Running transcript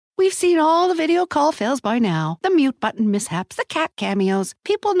We've seen all the video call fails by now. The mute button mishaps, the cat cameos,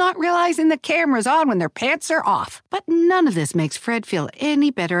 people not realizing the camera's on when their pants are off. But none of this makes Fred feel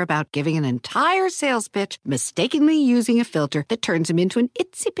any better about giving an entire sales pitch, mistakenly using a filter that turns him into an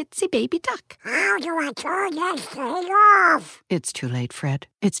itsy-bitsy baby duck. How do I turn this thing off? It's too late, Fred.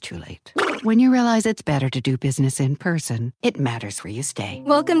 It's too late. When you realize it's better to do business in person, it matters where you stay.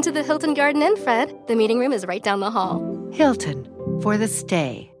 Welcome to the Hilton Garden Inn, Fred. The meeting room is right down the hall. Hilton, for the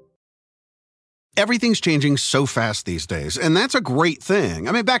stay. Everything's changing so fast these days, and that's a great thing.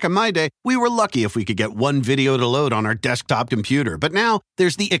 I mean, back in my day, we were lucky if we could get one video to load on our desktop computer. But now,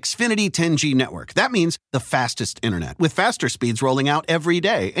 there's the Xfinity 10G network. That means the fastest internet, with faster speeds rolling out every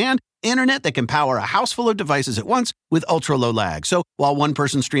day, and internet that can power a house full of devices at once with ultra-low lag. So while one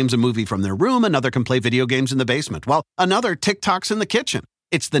person streams a movie from their room, another can play video games in the basement, while another TikToks in the kitchen.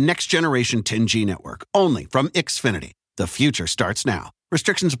 It's the next generation 10G network, only from Xfinity. The future starts now.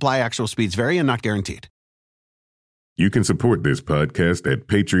 Restrictions apply. Actual speeds vary and not guaranteed. You can support this podcast at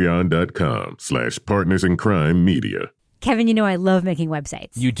patreon.com/partnersincrimemedia. Kevin, you know I love making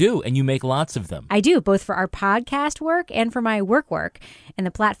websites. You do, and you make lots of them. I do, both for our podcast work and for my work. And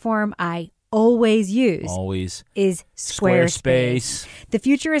the platform I always use is Squarespace. The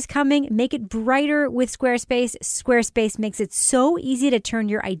future is coming. Make it brighter with Squarespace. Squarespace makes it so easy to turn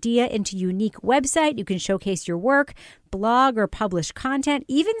your idea into a unique website. You can showcase your work, blog or publish content,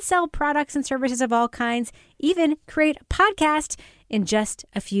 even sell products and services of all kinds, even create a podcast in just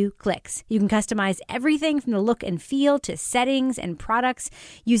a few clicks. You can customize everything from the look and feel to settings and products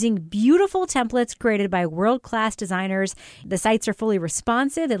using beautiful templates created by world-class designers. The sites are fully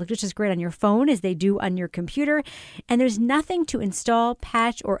responsive. They look just as great on your phone as they do on your computer. And there's nothing to install,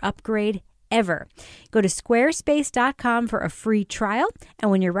 patch, or upgrade ever. Go to squarespace.com for a free trial. And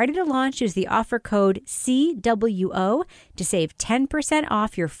when you're ready to launch, use the offer code CWO to save 10%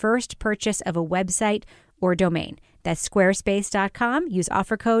 off your first purchase of a website or domain. That's squarespace.com. Use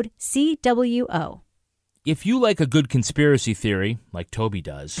offer code CWO. If you like a good conspiracy theory, like Toby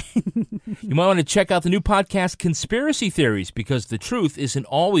does, you might want to check out the new podcast, Conspiracy Theories, because the truth isn't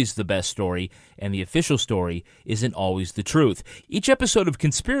always the best story, and the official story isn't always the truth. Each episode of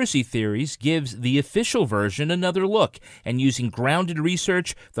Conspiracy Theories gives the official version another look, and using grounded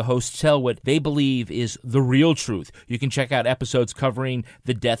research, the hosts tell what they believe is the real truth. You can check out episodes covering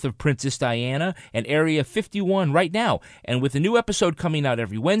the death of Princess Diana and Area 51 right now. And with a new episode coming out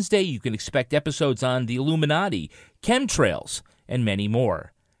every Wednesday, you can expect episodes on the Illuminati, chemtrails, and many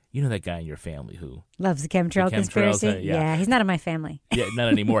more. You know that guy in your family who loves the chemtrail conspiracy? Yeah, he's not in my family. Yeah, not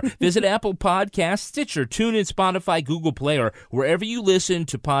anymore. Visit Apple Podcasts, Stitcher, TuneIn, Spotify, Google Play, or wherever you listen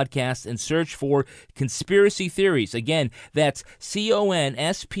to podcasts and search for Conspiracy Theories. Again, that's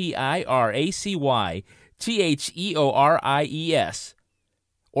CONSPIRACYTHEORIES.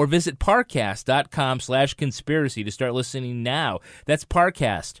 Or visit parcast.com/conspiracy to start listening now. That's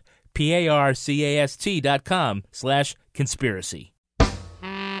Parcast. parcast.com/conspiracy.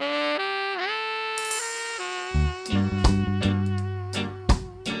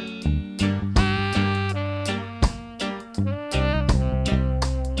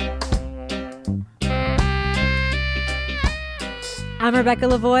 I'm Rebecca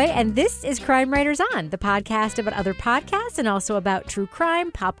Lavoie, and this is Crime Writers On, the podcast about other podcasts and also about true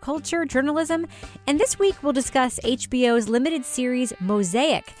crime, pop culture, journalism. And this week we'll discuss HBO's limited series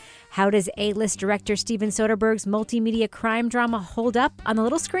Mosaic. How does A-list director Steven Soderbergh's multimedia crime drama hold up on the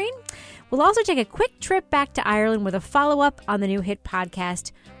little screen? We'll also take a quick trip back to Ireland with a follow-up on the new hit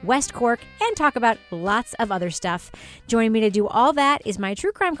podcast West Cork and talk about lots of other stuff. Joining me to do all that is my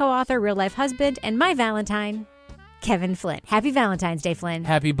true crime co-author, real-life husband, and my Valentine, Kevin Flynn. Happy Valentine's Day, Flynn.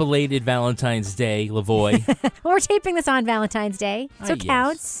 Happy belated Valentine's Day, Lavoie. Well, we're taping this on Valentine's Day, so it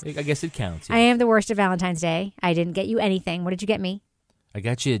counts. I guess it counts. Yeah. I am the worst at Valentine's Day. I didn't get you anything. What did you get me? I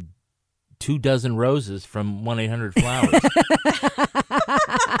got you 24 roses from 1-800-Flowers.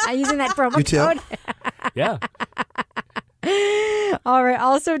 Using that promo code? Yeah. All right.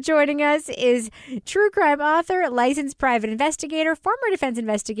 Also joining us is true crime author, licensed private investigator, former defense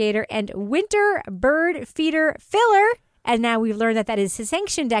investigator, and winter bird feeder filler. And now we've learned that is his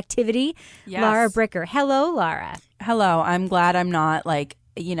sanctioned activity. Yes. Lara Bricker. Hello, Lara. Hello. I'm glad I'm not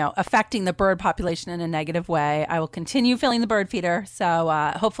affecting the bird population in a negative way. I will continue filling the bird feeder,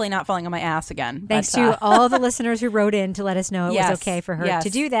 so hopefully not falling on my ass again. Thanks to all the listeners who wrote in to let us know it was okay for her to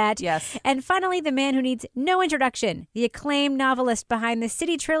do that. Yes. And finally, the man who needs no introduction, the acclaimed novelist behind the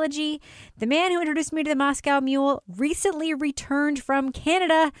City trilogy, the man who introduced me to the Moscow Mule, recently returned from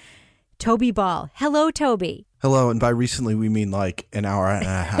Canada, Toby Ball. Hello, Toby. Hello, and by recently we mean like an hour and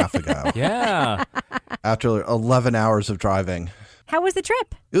a half ago. Yeah. After 11 hours of driving. How was the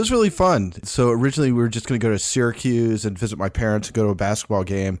trip? It was really fun. So originally we were just going to go to Syracuse and visit my parents and go to a basketball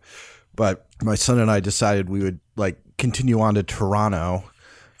game. But my son and I decided we would continue on to Toronto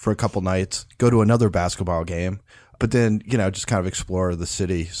for a couple nights, go to another basketball game, but then, just kind of explore the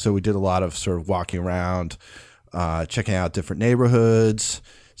city. So we did a lot of sort of walking around, checking out different neighborhoods,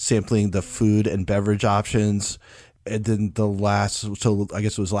 sampling the food and beverage options. And then I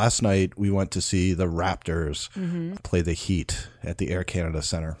guess it was last night, we went to see the Raptors play the Heat at the Air Canada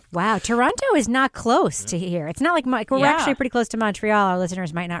Centre. Wow. Toronto is not close to here. It's not like we're actually pretty close to Montreal. Our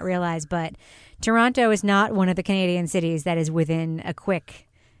listeners might not realize, but Toronto is not one of the Canadian cities that is within a quick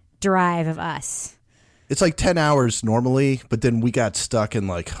drive of us. It's like 10 hours normally, but then we got stuck in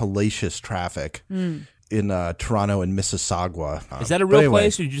hellacious traffic in Toronto and Mississauga. Is that a real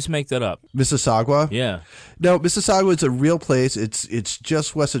place, or did you just make that up? Mississauga? Yeah. No, Mississauga is a real place. It's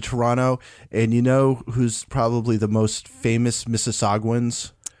just west of Toronto. And you know who's probably the most famous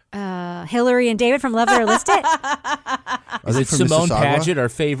Mississauguans? Hillary and David from Love It or List It. Is it Simone Paget, our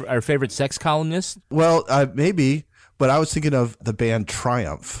favorite sex columnist? Well, maybe, but I was thinking of the band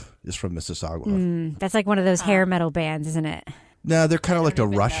Triumph is from Mississauga. That's like one of those hair metal bands, isn't it? No, they're kind of like a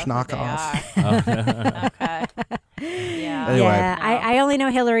Rush knockoff. Okay. Yeah. Anyway. Yeah, I only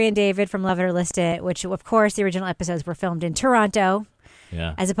know Hillary and David from Love It or List It, which, of course, the original episodes were filmed in Toronto,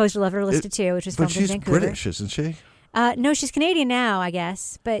 as opposed to Love It or List It 2, which was filmed in Vancouver. But she's British, isn't she? No, she's Canadian now, I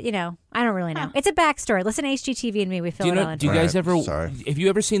guess. But, I don't really know. It's a backstory. Listen to HGTV and me. We fill it all in. Do you guys ever... Sorry. Have you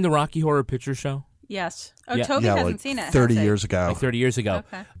ever seen the Rocky Horror Picture Show? Yes. Oh, Yeah. Toby hasn't seen it. 30 years ago. Like 30 years ago.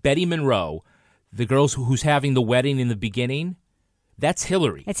 Okay. Betty Monroe, the girl who's having the wedding in the beginning, that's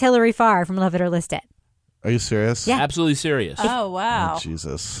Hillary. It's Hillary Farr from Love It or List It. Are you serious? Yeah. Absolutely serious. Oh, wow. Oh,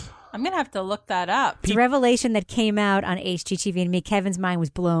 Jesus. I'm going to have to look that up. It's a revelation that came out on HGTV and me. Kevin's mind was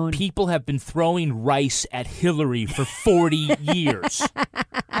blown. People have been throwing rice at Hillary for 40 years.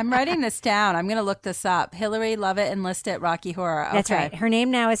 I'm writing this down. I'm going to look this up. Hillary, Love It, and List It, Rocky Horror. Okay. That's right. Her name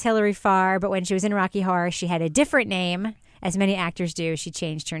now is Hillary Farr, but when she was in Rocky Horror, she had a different name. As many actors do, she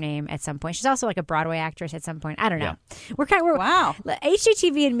changed her name at some point. She's also like a Broadway actress at some point. I don't know. Wow.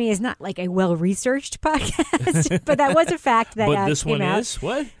 HGTV and me is not like a well-researched podcast, but that was a fact that But this came one out. is?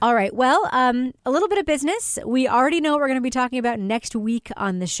 What? All right. Well, a little bit of business. We already know what we're going to be talking about next week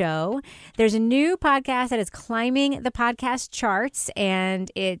on the show. There's a new podcast that is climbing the podcast charts, and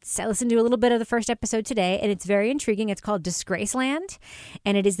I listened to a little bit of the first episode today, and it's very intriguing. It's called Disgraceland,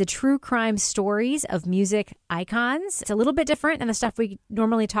 and it is the true crime stories of music icons. It's a little bit different than the stuff we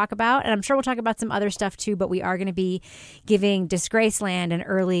normally talk about, and I'm sure we'll talk about some other stuff too, but we are going to be giving Disgraceland an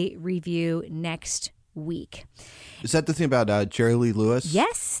early review next week. Is that the thing about Jerry Lee Lewis?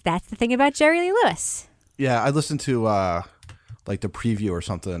 Yes, that's the thing about Jerry Lee Lewis. Yeah, I listened to the preview or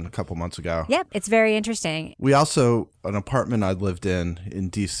something a couple months ago. Yep, it's very interesting. We also, an apartment I lived in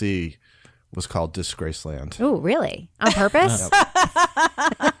D.C. was called Disgraceland. Oh, really? On purpose?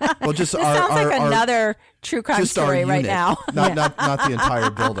 Well, just This sounds like another true crime just our story right unit. now. Not the entire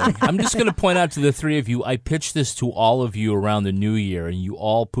building. I'm just going to point out to the three of you, I pitched this to all of you around the new year, and you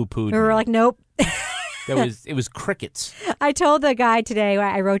all poo-pooed We were me. like, nope. It was crickets. I told the guy today,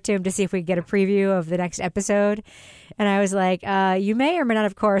 I wrote to him to see if we could get a preview of the next episode. And I was like, you may or may not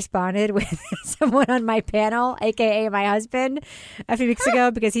have corresponded with someone on my panel, a.k.a. my husband, a few weeks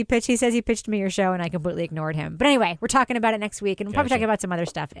ago because he says he pitched me your show and I completely ignored him. But anyway, we're talking about it next week and we'll probably talk about some other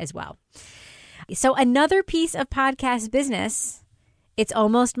stuff as well. So another piece of podcast business, it's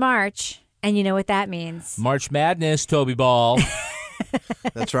almost March, and you know what that means. March Madness, Toby Ball.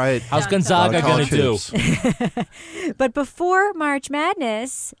 That's right. How's Gonzaga going to do? But before March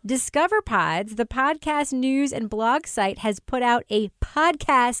Madness, Discover Pods, the podcast news and blog site, has put out a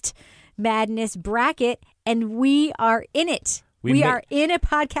podcast madness bracket, and we are in it. We are in a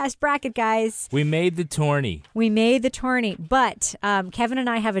podcast bracket, guys. We made the tourney. But Kevin and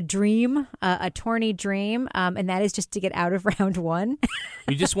I have a dream, a tourney dream, and that is just to get out of round one.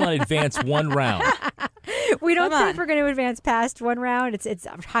 We just want to advance one round. We don't think we're going to advance past one round. It's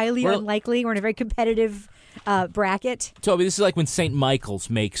highly unlikely. We're in a very competitive bracket. Toby, this is like when St. Michael's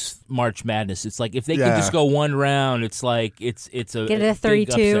makes March Madness. It's like if they could just go one round, it's like it's a get it a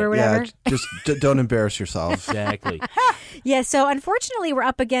 32 or whatever. Yeah, just don't embarrass yourself. Exactly. Yeah, so unfortunately, we're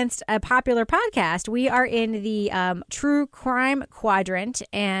up against a popular podcast. We are in the true crime quadrant,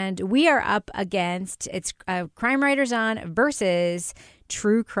 and we are up against Crime Writers On versus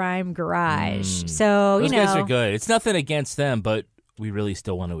True Crime Garage. So those guys are good. It's nothing against them, but we really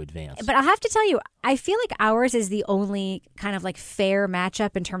still want to advance. But I'll have to tell you, I feel like ours is the only kind of like fair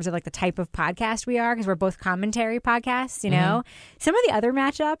matchup in terms of like the type of podcast we are, because we're both commentary podcasts, you know? Some of the other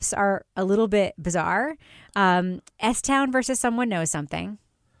matchups are a little bit bizarre. S-Town versus Someone Knows Something.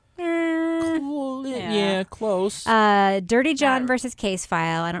 Yeah, close. Dirty John versus Case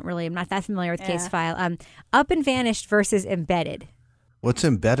File. I'm not that familiar with Case File. Up and Vanished versus Embedded. What's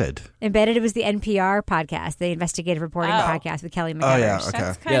Embedded? Embedded was the NPR podcast, the investigative reporting podcast with Kelly McGovern. Oh, yeah, okay.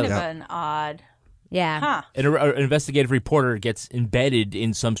 That's kind of an odd... Yeah. Huh. An investigative reporter gets embedded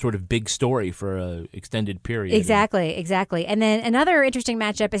in some sort of big story for an extended period. Exactly. And then another interesting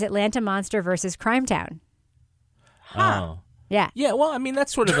matchup is Atlanta Monster versus Crime Town. Oh. Yeah. Yeah, well, I mean,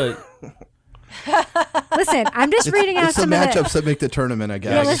 that's sort of a... Listen, I'm just reading out some of the matchups matchups that make the tournament, I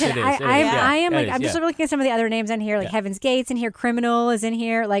guess. Yeah, listen, I'm just looking at some of the other names on here, like Heaven's Gates in here, Criminal is in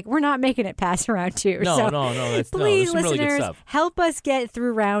here. Like, we're not making it past round 2. No. Please, there's some listeners, really good stuff. help us get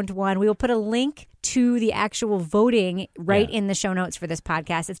through round 1. We will put a link to the actual voting in the show notes for this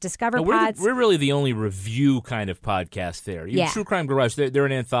podcast. It's Discover Pods. We're really the only review kind of podcast there. True Crime Garage, they're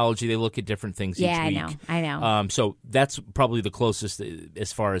an anthology. They look at different things each week. I know. So that's probably the closest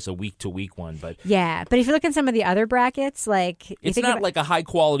as far as a week-to-week one. But if you look at some of the other brackets, like... It's not like a high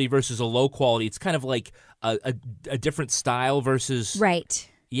quality versus a low quality. It's kind of like a different style versus... Right.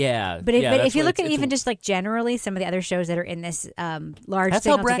 Yeah. But if you look at even just like generally some of the other shows that are in this large that's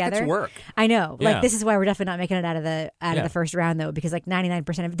thing how brackets altogether, work. I know. Yeah. Like this is why we're definitely not making it out of the first round though, because like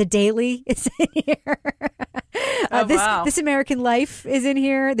 99% of The Daily is in here. This American Life is in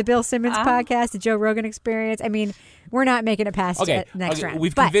here. The Bill Simmons podcast, the Joe Rogan Experience. I mean, we're not making it past the next round.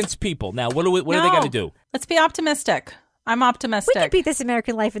 We've convinced people. Now, what do they got to do? Let's be optimistic. I'm optimistic. We can beat This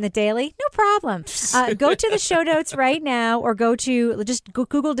American Life in The Daily. No problem. Go to the show notes right now or just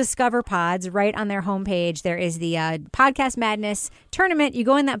Google Discover Pods. Right on their homepage, there is the Podcast Madness tournament. You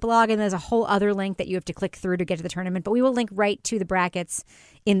go in that blog and there's a whole other link that you have to click through to get to the tournament. But we will link right to the brackets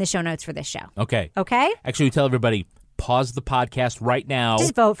in the show notes for this show. Okay. Okay? Actually, we tell everybody, pause the podcast right now.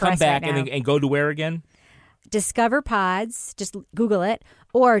 Just vote for us. Come back right now. and go to where again? Discover Pods. Just Google it.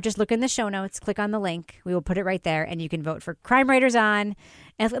 Or just look in the show notes, click on the link. We will put it right there, and you can vote for Crime Writers On,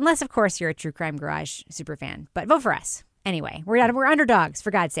 unless, of course, you're a True Crime Garage super fan. But vote for us. Anyway, we're underdogs,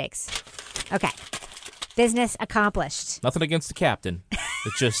 for God's sakes. Okay. Business accomplished. Nothing against the captain.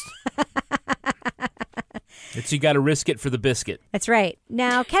 It's just... you got to risk it for the biscuit. That's right.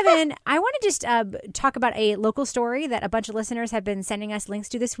 Now, Kevin, I want to just talk about a local story that a bunch of listeners have been sending us links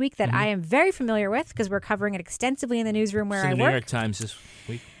to this week that I am very familiar with because we're covering it extensively in the newsroom where I work. New York Times this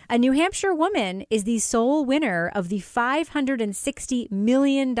week. A New Hampshire woman is the sole winner of the $560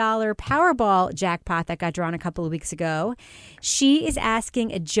 million Powerball jackpot that got drawn a couple of weeks ago. She is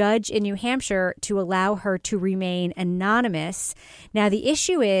asking a judge in New Hampshire to allow her to remain anonymous. Now, the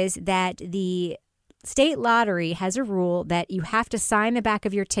issue is that the state lottery has a rule that you have to sign the back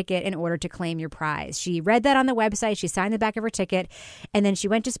of your ticket in order to claim your prize. She read that on the website. She signed the back of her ticket, and then she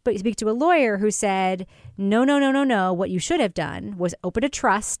went to speak to a lawyer who said, no. What you should have done was open a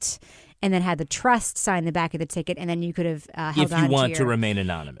trust and then had the trust sign the back of the ticket, and then you could have held on if you want to to remain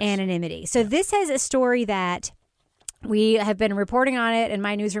anonymous. Anonymity. So this has a story that we have been reporting on it in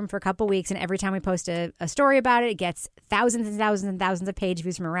my newsroom for a couple weeks, and every time we post a story about it, it gets thousands and thousands and thousands of page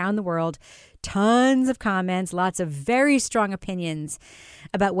views from around the world, tons of comments, lots of very strong opinions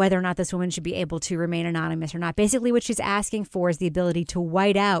about whether or not this woman should be able to remain anonymous or not. Basically, what she's asking for is the ability to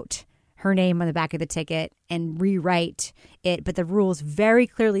white out her name on the back of the ticket and rewrite it, but the rules very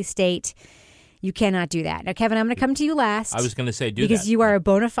clearly state you cannot do that. Now, Kevin, I'm going to come to you last. I was going to say do because that. you are a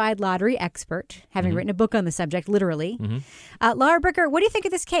bona fide lottery expert, having written a book on the subject, literally. Laura Bricker, what do you think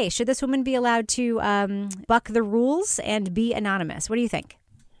of this case? Should this woman be allowed to buck the rules and be anonymous? What do you think?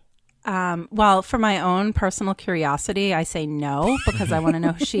 Well, for my own personal curiosity, I say no because I want to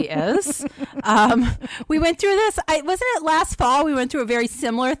know who she is. We went through this. Wasn't it last fall? We went through a very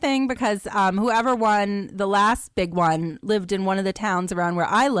similar thing because whoever won the last big one lived in one of the towns around where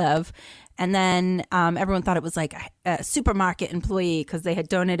I live. And then everyone thought it was like a supermarket employee because they had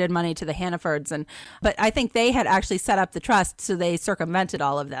donated money to the Hannafords. But I think they had actually set up the trust, so they circumvented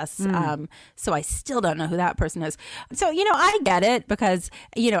all of this. So I still don't know who that person is. So, I get it because,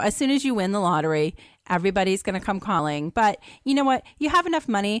 as soon as you win the lottery, everybody's going to come calling. But you know what? You have enough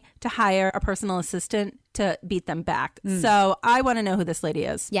money to hire a personal assistant to beat them back. So I want to know who this lady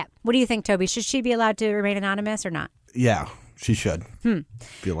is. Yeah. What do you think, Toby? Should she be allowed to remain anonymous or not? Yeah, she should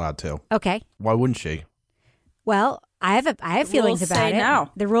be allowed to. Okay. Why wouldn't she? Well, I have feelings about it. No.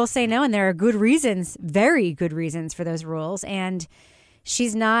 The rules say no, and there are good reasons, very good reasons for those rules. And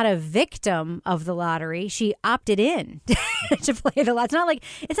she's not a victim of the lottery. She opted in to play the lottery.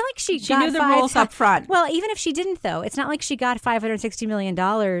 It's not like she got knew the rules up front. Well, even if she didn't, though, it's not like she got $560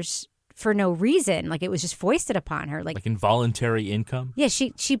 million for no reason. Like, it was just foisted upon her. Like involuntary income? Yeah,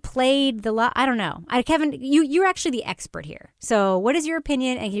 she played the I don't know. Kevin, you're actually the expert here. So what is your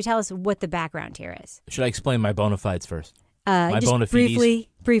opinion, and can you tell us what the background here is? Should I explain my bona fides first? My just bona fides?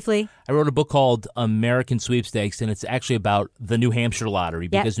 Briefly. I wrote a book called American Sweepstakes, and it's actually about the New Hampshire lottery,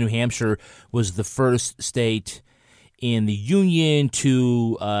 because New Hampshire was the first state in the Union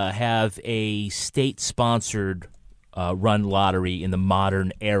to have a state-sponsored run lottery in the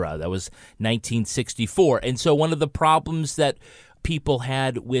modern era. That was 1964. And so one of the problems that people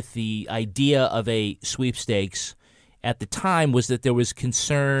had with the idea of a sweepstakes at the time was that there was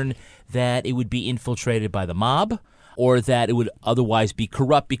concern that it would be infiltrated by the mob, or that it would otherwise be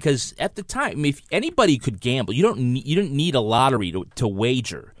corrupt, because at the time, if anybody could gamble, you don't need a lottery to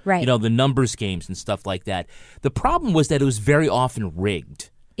wager. Right. The numbers games and stuff like that. The problem was that it was very often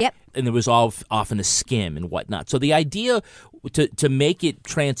rigged. Yep. And there was often a skim and whatnot. So the idea to make it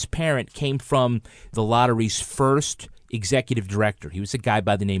transparent came from the lottery's first executive director. He was a guy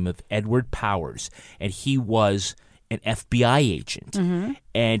by the name of Edward Powers, and he was an FBI agent. Mm-hmm.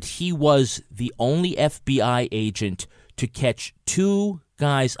 And he was the only FBI agent to catch two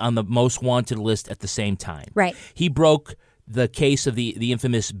guys on the most wanted list at the same time. Right. He broke the case of the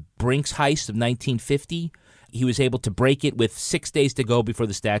infamous Brinks heist of 1950. He was able to break it with 6 days to go before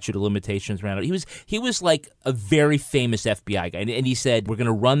the statute of limitations ran out. He was like a very famous FBI guy. And he said, we're going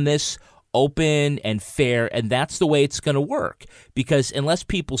to run this open and fair, and that's the way it's going to work. Because unless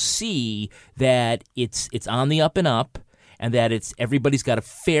people see that it's on the up and up, and that everybody's got a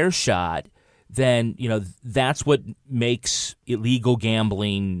fair shot, then that's what makes illegal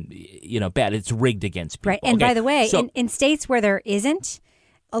gambling bad. It's rigged against people. Right. And okay? by the way, so, in states where there isn't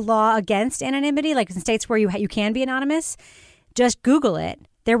a law against anonymity, like in states where you can be anonymous, just Google it.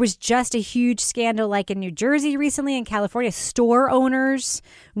 There was just a huge scandal, like in New Jersey recently, in California, store owners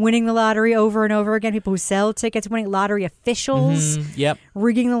winning the lottery over and over again, people who sell tickets winning, lottery officials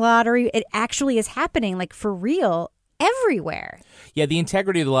rigging the lottery. It actually is happening, like, for real, everywhere. Yeah, the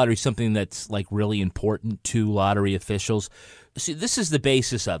integrity of the lottery is something that's like really important to lottery officials. See, this is the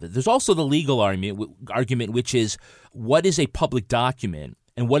basis of it. There's also the legal argument, which is, what is a public document?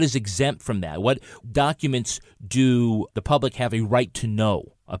 And what is exempt from that? What documents do the public have a right to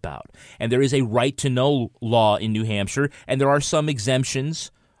know about? And there is a right to know law in New Hampshire, and there are some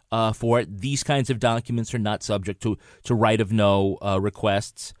exemptions for it. These kinds of documents are not subject to right of know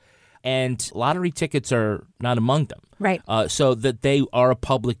requests. And lottery tickets are not among them. Right. So that they are a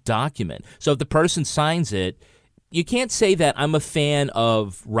public document. So if the person signs it, you can't say that I'm a fan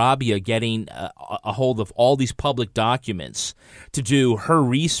of Rabia getting a hold of all these public documents to do her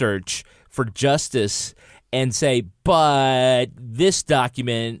research for justice and say, but this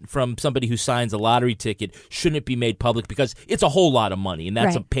document from somebody who signs a lottery ticket shouldn't be made public because it's a whole lot of money, and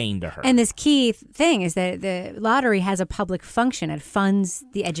that's a pain to her. And this key thing is that the lottery has a public function. It funds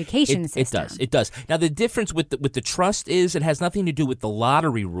the education system. It does. Now, the difference with the trust is it has nothing to do with the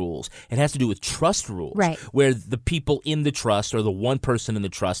lottery rules. It has to do with trust rules, where the people in the trust, or the one person in the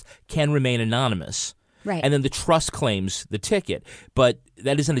trust, can remain anonymous. Right. And then the trust claims the ticket. But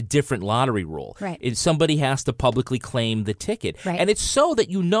that isn't a different lottery rule. Right. Somebody has to publicly claim the ticket. Right. And it's so that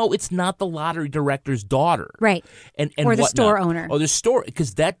it's not the lottery director's daughter. Right. And or the store owner. Or the store,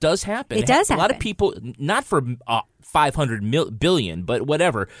 because that does happen. It does happen. A lot of people, not for $500 billion, but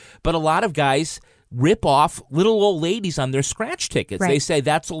whatever, but a lot of guys rip off little old ladies on their scratch tickets. Right. They say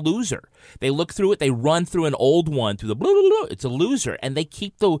that's a loser. They look through it. They run through an old one through the blah, blah, blah. It's a loser, and they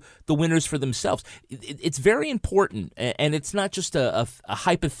keep the winners for themselves. It's very important, and it's not just a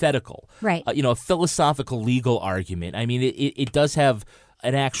hypothetical, right? A philosophical legal argument. I mean, it does have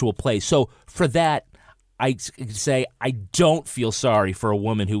an actual place. So for that, I say I don't feel sorry for a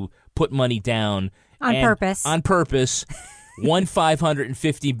woman who put money down on purpose. Won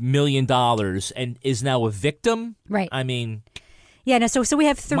 $550 million and is now a victim. Right. I mean, yeah. No. So we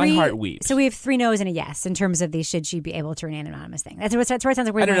have three. My heart weeps. So we have 3 no's and a yes in terms of the should she be able to remain anonymous thing. That's where it sounds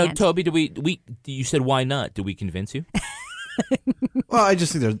like we're. I don't know, Toby. You said why not? Did we convince you? Well, I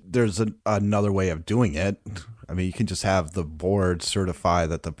just think there's another way of doing it. I mean, you can just have the board certify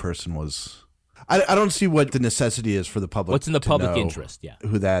that the person was. I don't see what the necessity is for the public. What's in the public interest? Yeah.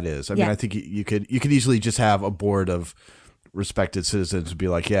 Who that is. I mean, I think you could easily just have a board of respected citizens be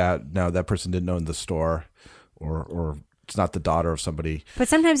like, yeah, no, that person didn't own the store, or it's not the daughter of somebody. But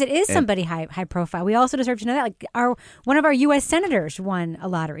sometimes it is somebody high profile. We also deserve to know that. Like one of our U.S. senators won a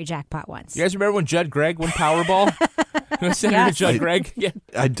lottery jackpot once. You guys remember when Judd Gregg won Powerball? Senator John Gregg. Yeah.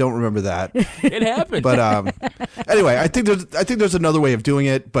 I don't remember that. It happened. But anyway, I think there's another way of doing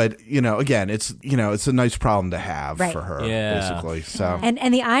it. But again, it's a nice problem to have for her, basically. So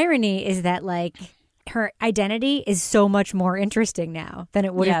and the irony is that her identity is so much more interesting now than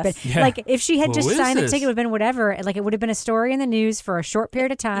it would have been. Yeah. Like if she had just signed the ticket, it would have been whatever. Like it would have been a story in the news for a short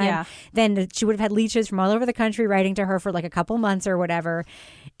period of time. Yeah. Then she would have had leeches from all over the country writing to her for a couple months or whatever.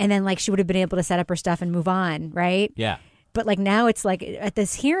 And then she would have been able to set up her stuff and move on. Right. Yeah. But now it's at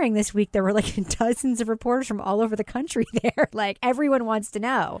this hearing this week, there were dozens of reporters from all over the country there. Everyone wants to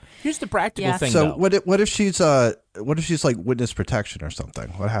know. Here's the practical thing. So though. what if she's witness protection or something?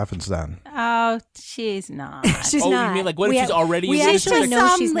 What happens then? Oh, she's not. She's not. You mean what if she's already we witness actually protection?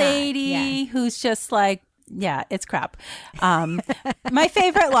 know she's lady who's just yeah, it's crap. My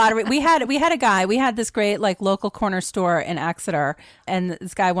favorite lottery. We had this great local corner store in Exeter, and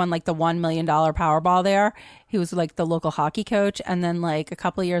this guy won the $1 million Powerball there. He was the local hockey coach, and then a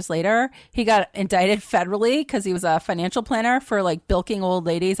couple of years later, he got indicted federally because he was a financial planner for bilking old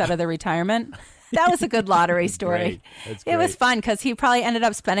ladies out of their retirement. That was a good lottery story. That's it was fun because he probably ended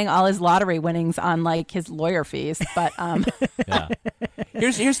up spending all his lottery winnings on his lawyer fees. But yeah.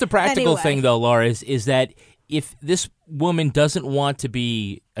 Here's the practical thing though, Laura, is that if this woman doesn't want to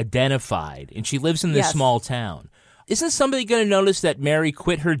be identified and she lives in this small town, isn't somebody going to notice that Mary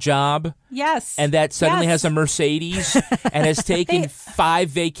quit her job? Yes. And that suddenly has a Mercedes and has taken 5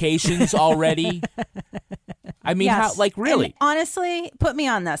 vacations already? I mean, how, really? And honestly, put me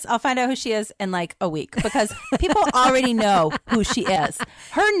on this. I'll find out who she is in a week because people already know who she is.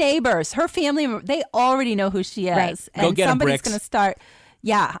 Her neighbors, her family, they already know who she is. Right. And go get somebody's going to start.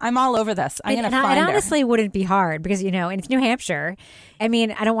 Yeah, I'm all over this. I'm going to find her. It honestly wouldn't be hard because, in New Hampshire, I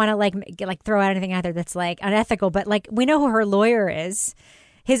mean, I don't want to throw out anything out there that's unethical, but we know who her lawyer is.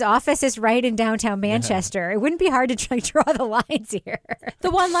 His office is right in downtown Manchester. It wouldn't be hard to draw the lines here. The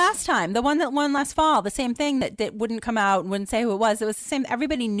one last time, the one that won last fall, the same thing that wouldn't come out and wouldn't say who it was. It was the same.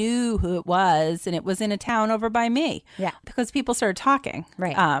 Everybody knew who it was, and it was in a town over by me. Yeah, because people started talking.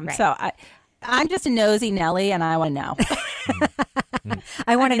 Right. Right. So I'm just a nosy Nelly, and I want to know.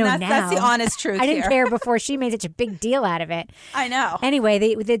 I want to know now. That's the honest truth. I didn't care before she made such a big deal out of it. I know. Anyway,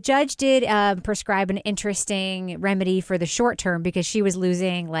 the judge did prescribe an interesting remedy for the short term because she was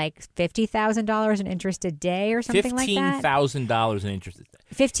losing $50,000 in interest a day or something like that. $15,000 in interest.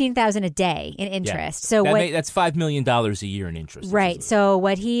 $15,000 a day in interest. Yeah. So that's $5 million a year in interest. Right. So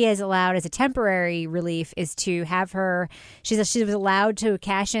what he has allowed as a temporary relief is to have her. She was allowed to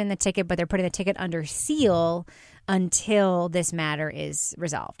cash in the ticket, but they're putting the ticket under seal until this matter is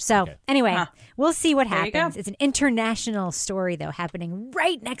resolved. So anyway, we'll see what happens. It's an international story, though, happening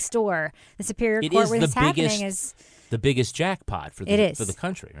right next door. The Superior Court where this is happening is the biggest jackpot for the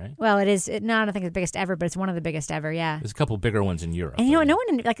country, right? Well, it is. I don't think it's the biggest ever, but it's one of the biggest ever, yeah. There's a couple bigger ones in Europe. And no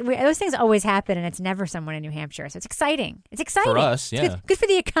one, those things always happen, and it's never someone in New Hampshire. So it's exciting. It's exciting. For us, yeah. It's good for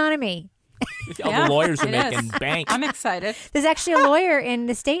the economy. All the lawyers are making bank. I'm excited. There's actually a lawyer in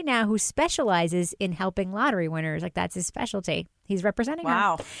the state now who specializes in helping lottery winners. That's his specialty. He's representing her.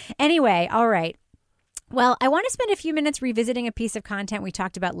 Wow. Anyway, all right. Well, I want to spend a few minutes revisiting a piece of content we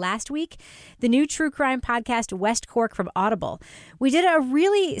talked about last week, the new true crime podcast, West Cork from Audible. We did a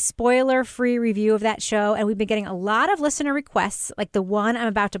really spoiler-free review of that show, and we've been getting a lot of listener requests, like the one I'm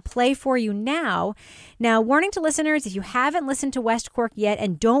about to play for you now. Now, warning to listeners, if you haven't listened to West Cork yet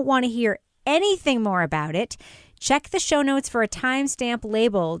and don't want to hear anything more about it, check the show notes for a timestamp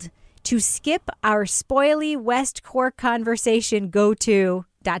labeled "To skip our spoily West Cork conversation, go to ...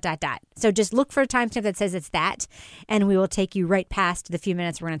 So just look for a timestamp that says it's that, and we will take you right past the few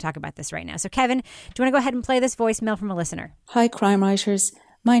minutes we're going to talk about this right now. So Kevin, do you want to go ahead and play this voicemail from a listener? Hi, crime writers.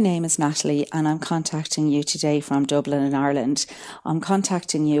 My name is Natalie and I'm contacting you today from Dublin in Ireland. I'm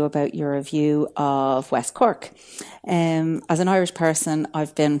contacting you about your review of West Cork. As an Irish person,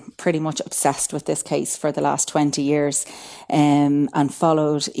 I've been pretty much obsessed with this case for the last 20 years and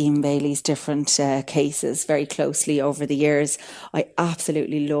followed Ian Bailey's different cases very closely over the years. I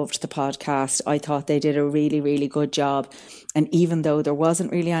absolutely loved the podcast. I thought they did a really, really good job. And even though there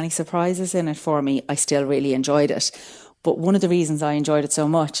wasn't really any surprises in it for me, I still really enjoyed it. But one of the reasons I enjoyed it so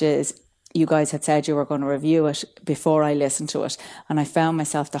much is you guys had said you were going to review it before I listened to it. And I found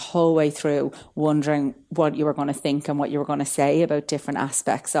myself the whole way through wondering what you were going to think and what you were going to say about different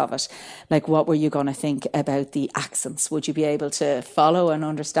aspects of it. Like, what were you going to think about the accents? Would you be able to follow and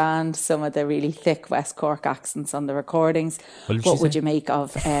understand some of the really thick West Cork accents on the recordings? What would you make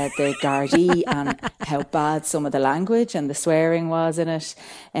of the Gardaí and how bad some of the language and the swearing was in it?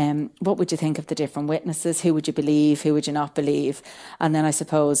 What would you think of the different witnesses? Who would you believe? Who would you not believe? And then I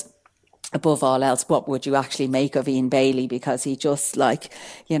suppose, above all else, what would you actually make of Ian Bailey? Because he just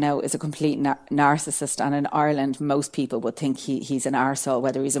is a complete narcissist. And in Ireland, most people would think he's an arsehole,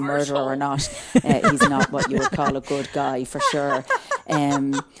 whether he's a murderer or not. He's not what you would call a good guy, for sure.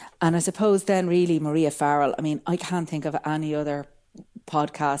 And I suppose then really Maria Farrell, I mean, I can't think of any other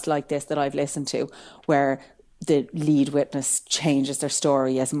podcast like this that I've listened to where the lead witness changes their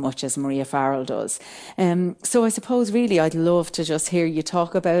story as much as Maria Farrell does. So I suppose really I'd love to just hear you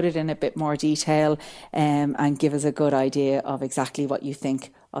talk about it in a bit more detail and give us a good idea of exactly what you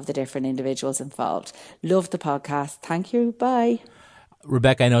think of the different individuals involved. Love the podcast. Thank you. Bye.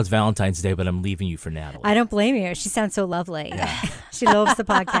 Rebecca, I know it's Valentine's Day, but I'm leaving you for Natalie. I don't blame you. She sounds so lovely. Yeah. She loves the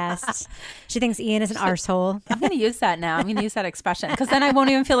podcast. She thinks Ian is an arsehole. I'm going to use that now. I'm going to use that expression because then I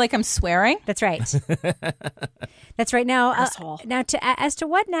won't even feel like I'm swearing. That's right. That's right. Now, as to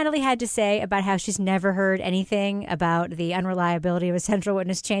what Natalie had to say about how she's never heard anything about the unreliability of a central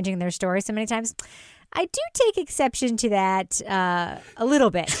witness changing their story so many times, I do take exception to that a little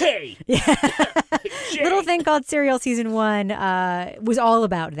bit. Hey! Little thing called Serial Season 1 was all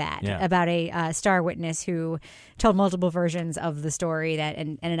about that, about a star witness who told multiple versions of the story that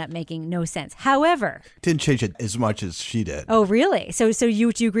ended up making no sense. However... Didn't change it as much as she did. Oh, really? So you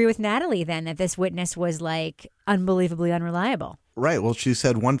agree with Natalie then that this witness was like unbelievably unreliable? Right. Well, she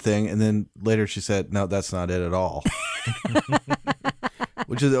said one thing and then later she said, no, that's not it at all.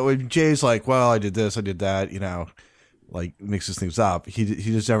 Which is, Jay's like, well, I did this, I did that, like mixes things up. He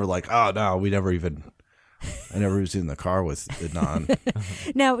just never like, oh no, I never was in the car with Adnan.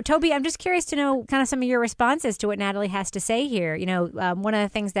 Now, Toby, I'm just curious to know kind of some of your responses to what Natalie has to say here. One of the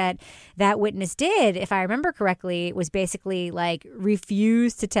things that witness did, if I remember correctly, was basically like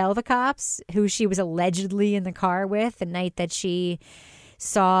refuse to tell the cops who she was allegedly in the car with the night that she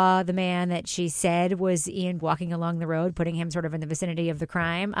saw the man that she said was Ian walking along the road, putting him sort of in the vicinity of the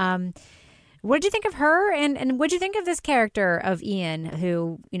crime. What did you think of her? And what did you think of this character of Ian,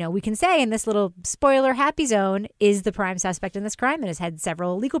 who, we can say in this little spoiler happy zone is the prime suspect in this crime and has had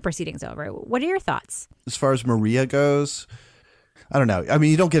several legal proceedings over it? What are your thoughts? As far as Maria goes, I don't know. I mean,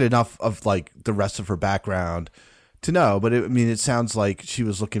 you don't get enough of like the rest of her background to know, but it sounds like she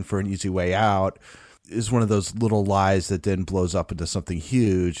was looking for an easy way out. Is one of those little lies that then blows up into something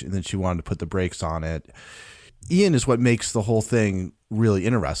huge, and then she wanted to put the brakes on it. Ian is what makes the whole thing really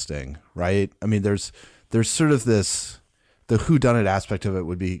interesting, right? I mean, there's sort of the whodunit aspect of it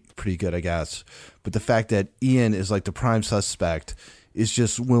would be pretty good, I guess. But the fact that Ian is like the prime suspect is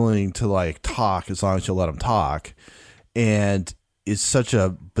just willing to like talk as long as you let him talk, and is such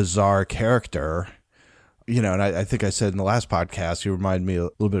a bizarre character, and I think I said in the last podcast, you remind me a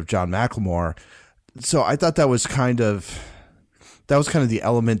little bit of John McLemore. So I thought that was kind of the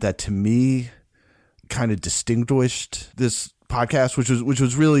element that to me kind of distinguished this podcast, which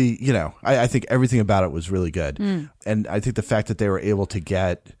was really, I think everything about it was really good. And I think the fact that they were able to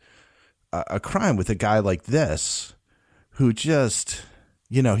get a crime with a guy like this who just,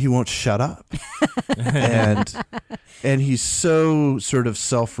 he won't shut up. and he's so sort of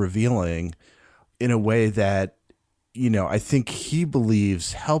self-revealing in a way that, I think he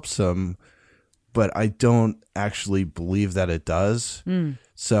believes helps him, but I don't actually believe that it does.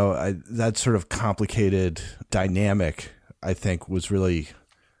 So that sort of complicated dynamic, I think, was really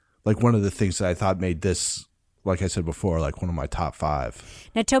like one of the things that I thought made this, like I said before, like one of my top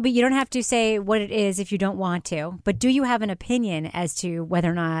 5. Now, Toby, you don't have to say what it is if you don't want to, but do you have an opinion as to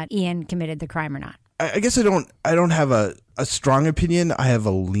whether or not Ian committed the crime or not? I guess I don't have a strong opinion. I have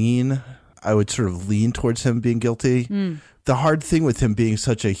a lean. I would sort of lean towards him being guilty. The hard thing with him being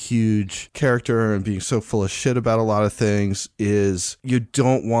such a huge character and being so full of shit about a lot of things is you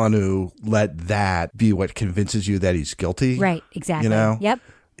don't want to let that be what convinces you that he's guilty. Right, exactly. Yep.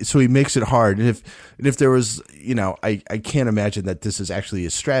 So he makes it hard. And if there was, I can't imagine that this is actually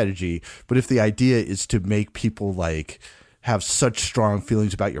a strategy, but if the idea is to make people like have such strong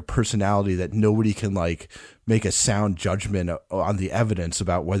feelings about your personality that nobody can like make a sound judgment on the evidence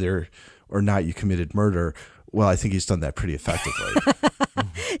about whether or not you committed murder, well, I think he's done that pretty effectively.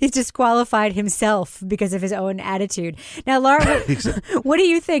 He's disqualified himself because of his own attitude. Now, Laura, what do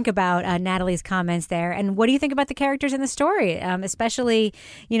you think about Natalie's comments there? And what do you think about the characters in the story, especially,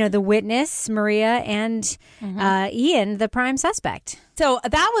 the witness, Maria, and Ian, the prime suspect? So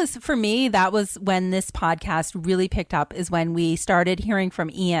for me, that was when this podcast really picked up, is when we started hearing from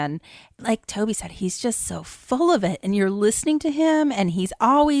Ian. Like Toby said, he's just so full of it, and you're listening to him and he's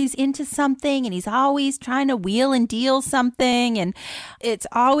always into something and he's always trying to wheel and deal something. And it's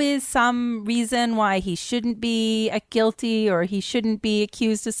always some reason why he shouldn't be guilty or he shouldn't be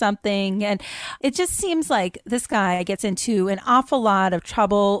accused of something. And it just seems like this guy gets into an awful lot of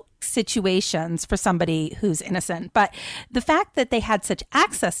trouble situations for somebody who's innocent. But the fact that they had such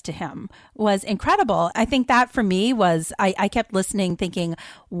access to him was incredible. I think that for me was, I kept listening thinking,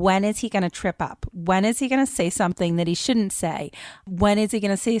 when is he going to trip up? When is he going to say something that he shouldn't say? When is he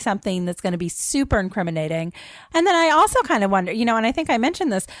going to say something that's going to be super incriminating? And then I also kind of wonder, and I think I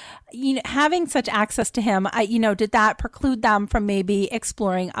mentioned this, having such access to him, did that preclude them from maybe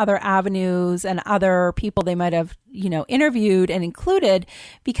exploring other avenues and other people they might have, interviewed and included,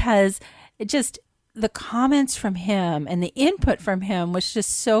 because it just, the comments from him and the input from him was just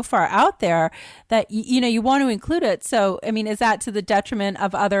so far out there that, you want to include it. So, is that to the detriment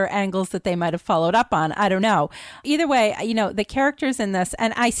of other angles that they might have followed up on? I don't know. Either way, the characters in this,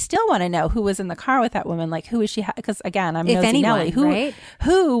 and I still want to know who was in the car with that woman. Like, who is she? Because again, I'm nosy Nelly.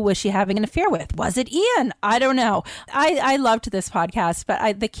 Who was she having an affair with? Was it Ian? I don't know. I loved this podcast,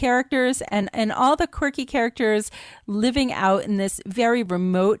 but the characters and all the quirky characters living out in this very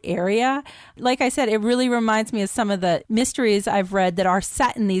remote area. Like I said, it really reminds me of some of the mysteries I've read that are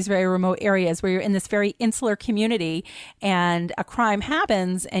set in these very remote areas where you're in this very insular community and a crime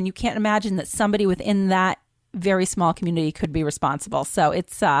happens and you can't imagine that somebody within that very small community could be responsible. So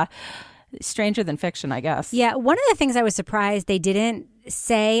it's stranger than fiction, I guess. Yeah. One of the things I was surprised they didn't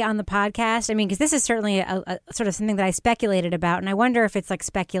say on the podcast, because this is certainly a sort of something that I speculated about, and I wonder if it's like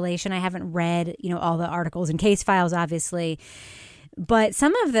speculation. I haven't read, all the articles and case files, obviously. But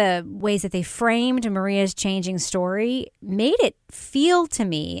some of the ways that they framed Maria's changing story made it feel to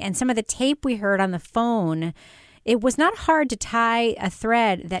me, and some of the tape we heard on the phone, it was not hard to tie a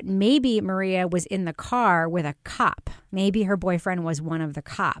thread that maybe Maria was in the car with a cop. Maybe her boyfriend was one of the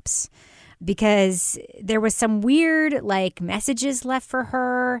cops, because there was some weird messages left for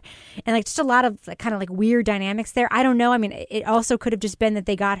her and just a lot of kind of weird dynamics there. I don't know. It also could have just been that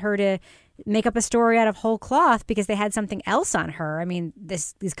they got her to make up a story out of whole cloth because they had something else on her.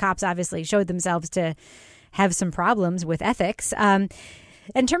 These cops obviously showed themselves to have some problems with ethics.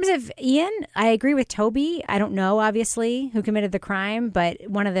 In terms of Ian, I agree with Toby. I don't know, obviously, who committed the crime, but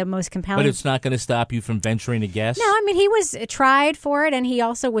one of the most compelling... But it's not going to stop you from venturing a guess? No, he was tried for it, and he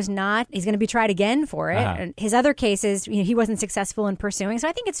also was not. He's going to be tried again for it. And his other cases, he wasn't successful in pursuing. So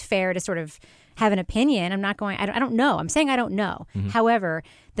I think it's fair to sort of have an opinion. I don't know. I'm saying I don't know. Mm-hmm. However,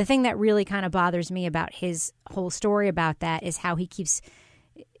 the thing that really kind of bothers me about his whole story about that is how he keeps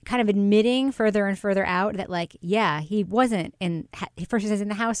kind of admitting further and further out that he wasn't first he says in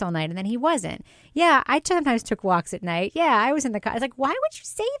the house all night and then he wasn't. Yeah, I sometimes took walks at night. Yeah, I was in the car. It's why would you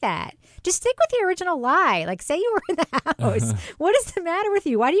say that? Just stick with the original lie. Say you were in the house. What is the matter with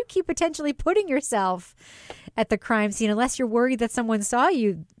you? Why do you keep potentially putting yourself at the crime scene unless you're worried that someone saw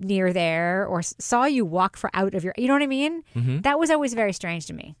you near there or saw you walk out of your, you know what I mean? Mm-hmm. That was always very strange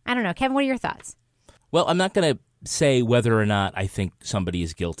to me. I don't know. Kevin, what are your thoughts? Well, I'm not going to say whether or not I think somebody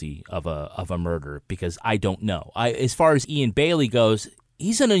is guilty of a murder because I don't know. As far as Ian Bailey goes,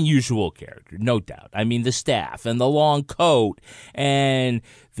 he's an unusual character, no doubt. The staff and the long coat and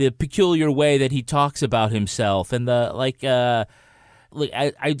the peculiar way that he talks about himself and the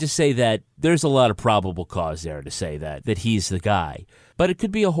I just say that there's a lot of probable cause there to say that he's the guy. But it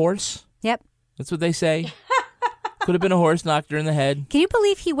could be a horse. Yep. That's what they say. Could have been a horse knocked her in the head. Can you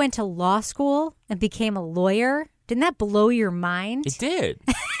believe he went to law school and became a lawyer? Didn't that blow your mind? It did.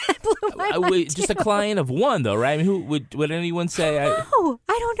 It blew my mind just too. a client of one, though, right? Who would anyone say? I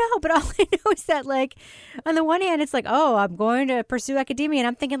don't know. But all I know is that, on the one hand, it's I'm going to pursue academia, and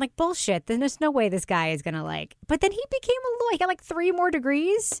I'm thinking bullshit. There's no way this guy is gonna But then he became a lawyer. He got 3 more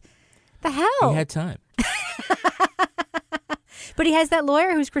degrees. The hell? He had time. But he has that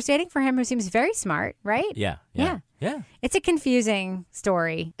lawyer who's crusading for him who seems very smart, right? Yeah. It's a confusing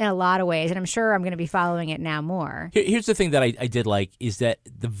story in a lot of ways, and I'm sure I'm going to be following it now more. Here's the thing that I did like is that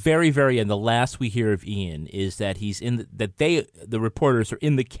the very, very end, the last we hear of Ian is that he's the reporters are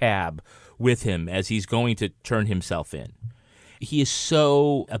in the cab with him as he's going to turn himself in. He is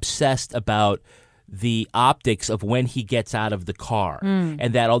so obsessed about the optics of when he gets out of the car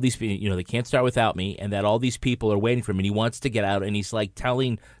and that all these people, they can't start without me, and that all these people are waiting for him, and he wants to get out, and he's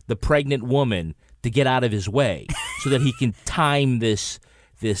telling the pregnant woman to get out of his way so that he can time this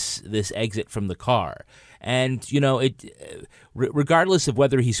exit from the car. And, regardless of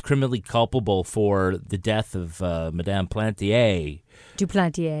whether he's criminally culpable for the death of Madame Duplantier.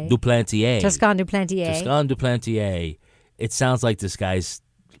 Toscan Duplantier. It sounds like this guy's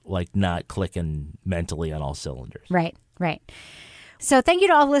not clicking mentally on all cylinders. Right. So thank you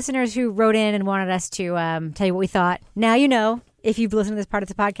to all the listeners who wrote in and wanted us to tell you what we thought. Now you know, if you've listened to this part of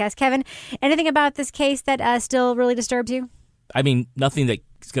the podcast. Kevin, anything about this case that still really disturbs you? Nothing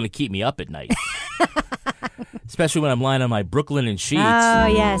that's going to keep me up at night. Especially when I'm lying on my Brooklinen sheets. Oh,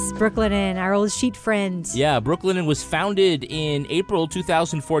 yes. Brooklinen, our old sheet friends. Yeah, Brooklinen was founded in April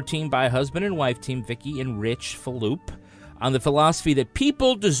 2014 by husband and wife team Vicky and Rich Falloop on the philosophy that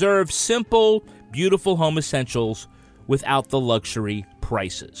people deserve simple, beautiful home essentials without the luxury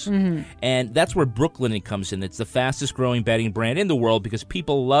prices. Mm-hmm. And that's where Brooklinen comes in. It's the fastest growing bedding brand in the world because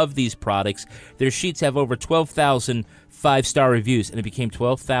people love these products. Their sheets have over 12,000 5-star reviews, and it became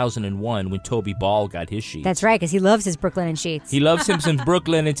 12,001 when Toby Ball got his sheets. That's right, because he loves his Brooklinen sheets. He loves him some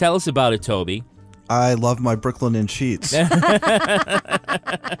Brooklinen. Tell us about it, Toby. I love my Brooklinen sheets.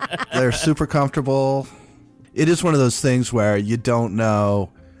 They're super comfortable. It is one of those things where you don't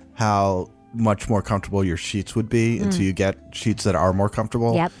know how much more comfortable your sheets would be until you get sheets that are more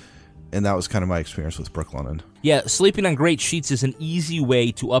comfortable. Yep. And that was kind of my experience with Brooklinen. Yeah, sleeping on great sheets is an easy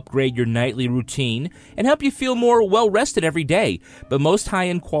way to upgrade your nightly routine and help you feel more well-rested every day. But most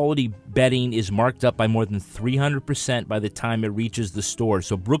high-end quality bedding is marked up by more than 300% by the time it reaches the store.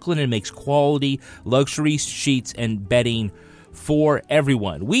 So Brooklinen makes quality, luxury sheets and bedding for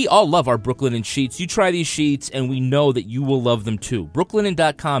everyone. We all love our Brooklinen sheets. You try these sheets, and we know that you will love them too.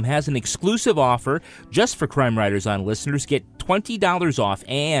 Brooklinen.com has an exclusive offer just for Crime Writers On listeners. Get $20 off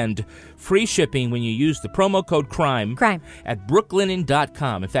and free shipping when you use the promo code CRIME at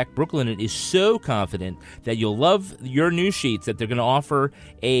brooklinen.com. In fact, Brooklinen is so confident that you'll love your new sheets that they're going to offer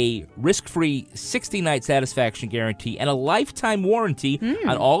a risk-free 60-night satisfaction guarantee and a lifetime warranty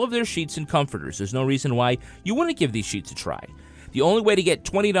on all of their sheets and comforters. There's no reason why you wouldn't give these sheets a try. The only way to get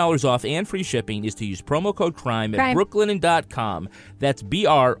 $20 off and free shipping is to use promo code CRIME at brooklinen.com. That's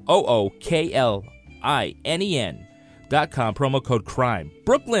BROOKLINEN.com, promo code CRIME.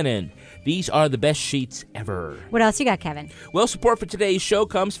 Brooklinen. These are the best sheets ever. What else you got, Kevin? Well, support for today's show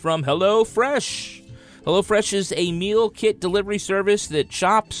comes from HelloFresh. HelloFresh is a meal kit delivery service that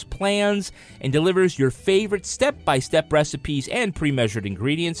shops, plans, and delivers your favorite step-by-step recipes and pre-measured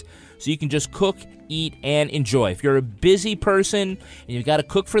ingredients so you can just cook, eat, and enjoy. If you're a busy person and you've got to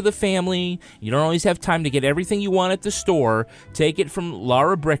cook for the family, you don't always have time to get everything you want at the store, take it from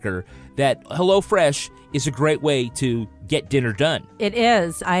Laura Bricker that HelloFresh is a great way to get dinner done. It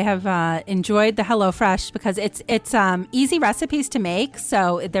is. I have enjoyed the HelloFresh because it's easy recipes to make,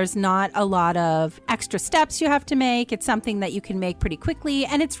 so there's not a lot of extra steps you have to make. It's something that you can make pretty quickly,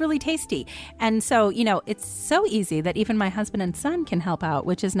 and it's really tasty. And so, you know, it's so easy that even my husband and son can help out,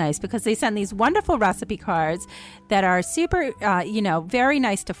 which is nice because they send these wonderful recipe cards that are super, very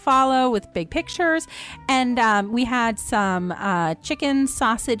nice to follow with big pictures. And we had some chicken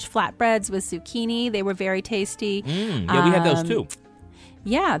sausage flatbreads with zucchini. They were very tasty. Yeah, we had those too.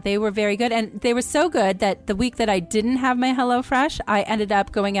 Yeah, they were very good. And they were so good that the week that I didn't have my HelloFresh, I ended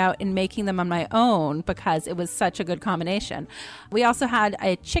up going out and making them on my own because it was such a good combination. We also had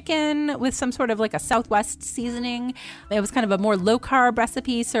a chicken with some sort of like a Southwest seasoning. It was kind of a more low-carb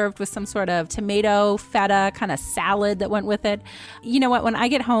recipe served with some sort of tomato, feta kind of salad that went with it. You know what? When I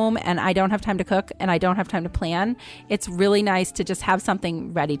get home and I don't have time to cook and I don't have time to plan, it's really nice to just have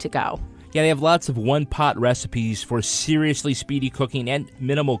something ready to go. Yeah, they have lots of one-pot recipes for seriously speedy cooking and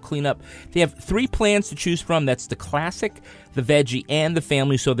minimal cleanup. They have 3 plans to choose from. That's the classic, the veggie, and the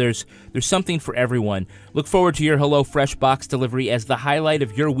family, so there's something for everyone. Look forward to your HelloFresh box delivery as the highlight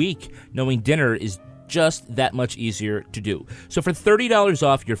of your week, knowing dinner is just that much easier to do. So for $30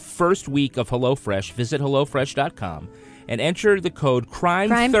 off your first week of HelloFresh, visit HelloFresh.com and enter the code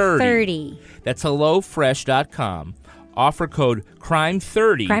CRIME30. That's HelloFresh.com. Offer code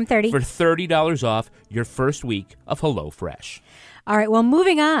CRIME30 for $30 off your first week of HelloFresh. All right, well,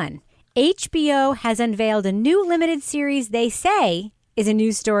 moving on. HBO has unveiled a new limited series they say is a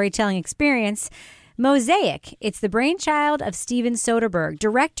new storytelling experience, Mosaic. It's the brainchild of Steven Soderbergh,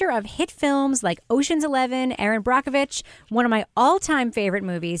 director of hit films like Ocean's 11, Erin Brockovich, one of my all-time favorite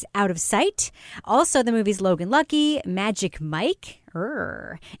movies, Out of Sight. Also the movies Logan Lucky, Magic Mike.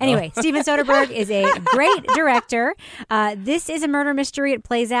 Anyway, Steven Soderbergh is a great director. This is a murder mystery. It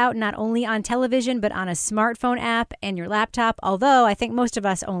plays out not only on television, but on a smartphone app and your laptop. Although I think most of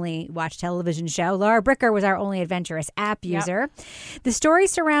us only watch television show. Laura Bricker was our only adventurous app user. The story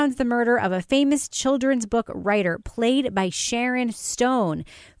surrounds the murder of a famous children's book writer played by Sharon Stone,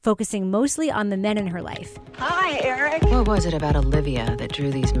 focusing mostly on the men in her life. Hi, Eric. What was it about Olivia that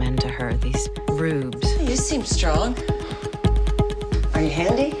drew these men to her, these rubes? You seem strong. Are you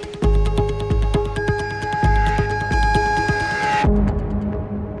handy?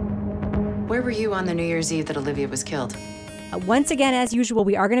 Where were you on the New Year's Eve that Olivia was killed? Once again, as usual,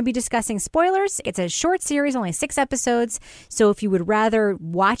 we are going to be discussing spoilers. It's a short series, only 6 episodes. So if you would rather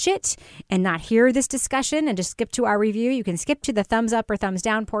watch it and not hear this discussion and just skip to our review, you can skip to the thumbs up or thumbs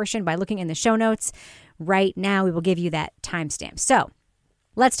down portion by looking in the show notes. right now. We will give you that timestamp. So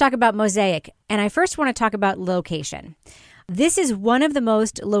let's talk about Mosaic. And I first want to talk about location. This is one of the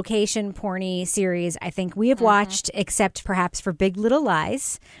most location porny series I think we have watched, except perhaps for Big Little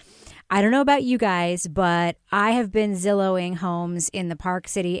Lies. I don't know about you guys, but I have been Zillowing homes in the Park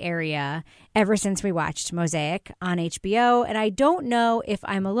City area ever since we watched Mosaic on HBO. And I don't know if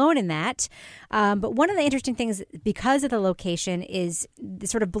I'm alone in that. But one of the interesting things, because of the location, is the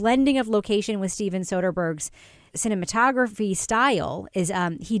sort of blending of location with Steven Soderbergh's cinematography style. Is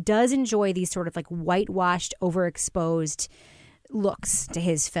he does enjoy these sort of like whitewashed, overexposed looks to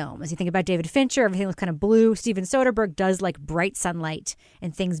his film. As you think about David Fincher, everything looks kind of blue. Steven Soderbergh does like bright sunlight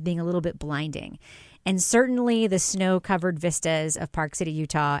and things being a little bit blinding. And certainly the snow-covered vistas of Park City,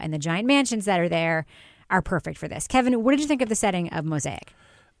 Utah, and the giant mansions that are there are perfect for this. Kevin, what did you think of the setting of Mosaic?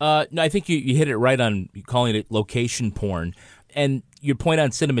 No, I think you hit it right on calling it location porn. And your point on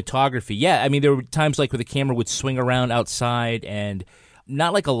cinematography, yeah, I mean, there were times like where the camera would swing around outside and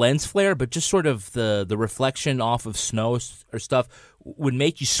not like a lens flare, but just sort of the reflection off of snow or stuff would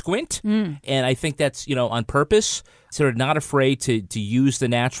make you squint. And I think that's, on purpose, sort of not afraid to use the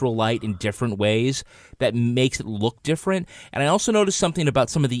natural light in different ways that makes it look different. And I also noticed something about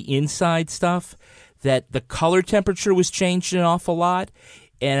some of the inside stuff, that the color temperature was changed an awful lot.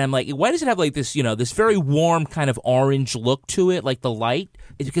 And I'm like, why does it have like this, this very warm kind of orange look to it, like the light?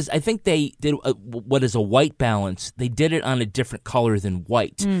 It's because I think they did what is a white balance. They did it on a different color than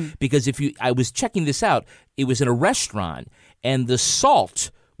white. Because I was checking this out, it was in a restaurant, and the salt,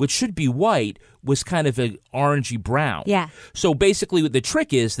 which should be white, was kind of an orangey brown. Yeah. So basically the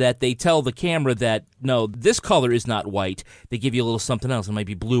trick is that they tell the camera that, no, this color is not white. They give you a little something else. It might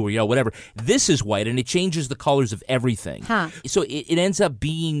be blue or yellow, whatever. This is white, and it changes the colors of everything. So it ends up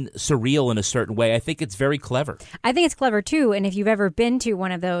being surreal in a certain way. I think it's very clever. I think it's clever, too. And if you've ever been to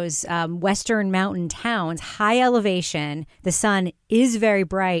one of those western mountain towns, high elevation, the sun is very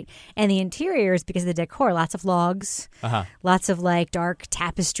bright, and the interiors, because of the decor, lots of logs, lots of like dark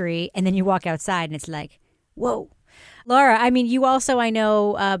tapestry, and then you walk outside and it's like, whoa. Laura, I mean, you also, I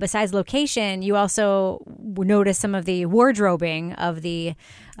know, besides location, you also notice some of the wardrobing of the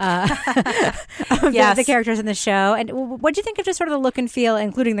the characters in the show. And what do you think of just sort of the look and feel,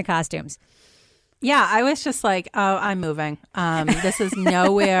 including the costumes? Yeah, I was just like, oh, I'm moving. This is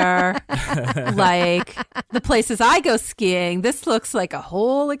nowhere like the places I go skiing. This looks like a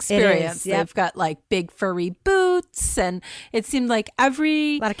whole experience. Yep. They've got like big furry boots, and it seemed like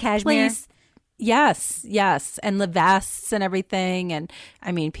every lot of cashmere. place. Yes. And the vests and everything. And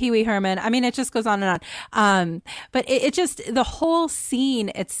I mean, Pee Wee Herman. I mean, it just goes on and on. But it just, the whole scene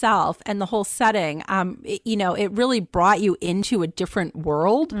itself and the whole setting, it really brought you into a different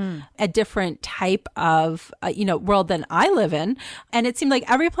world, a different type of, world than I live in. And it seemed like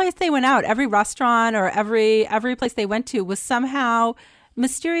every place they went out, every restaurant or every place they went to was somehow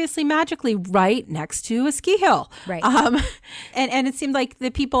mysteriously, magically right next to a ski hill. Right. And it seemed like the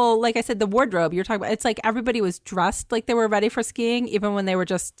people, like I said, the wardrobe you're talking about, it's like everybody was dressed like they were ready for skiing, even when they were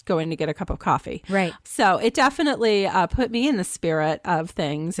just going to get a cup of coffee. Right. So it definitely put me in the spirit of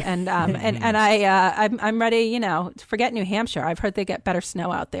things. And I'm ready, to forget New Hampshire. I've heard they get better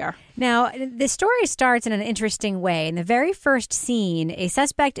snow out there. Now, the story starts in an interesting way. In the very first scene, a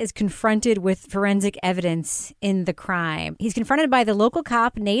suspect is confronted with forensic evidence in the crime. He's confronted by the local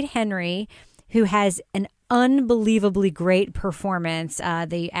cop, Nate Henry, who has an unbelievably great performance.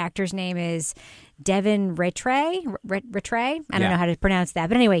 The actor's name is Devin Rattray. I don't know how to pronounce that.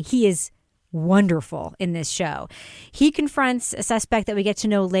 But anyway, he is wonderful in this show. He confronts a suspect that we get to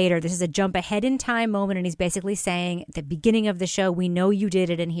know later. This is a jump ahead in time moment, and he's basically saying at the beginning of the show, we know you did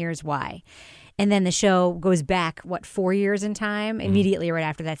it and here's why. And then the show goes back, 4 years in time, immediately right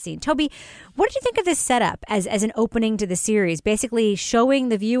after that scene. Toby, what did you think of this setup as an opening to the series? Basically showing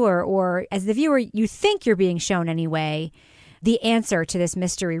the viewer, or as the viewer, you think you're being shown anyway, the answer to this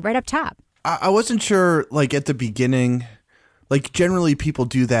mystery right up top. I wasn't sure, like at the beginning, like generally people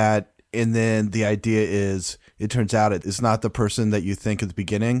do that. And then the idea is, it turns out it's not the person that you think at the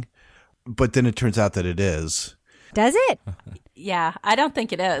beginning, but then it turns out that it is. Does it? Yeah, I don't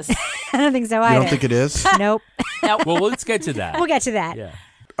think it is. I don't think so either. You don't think it is? Nope. Well, let's get to that. We'll get to that. Yeah.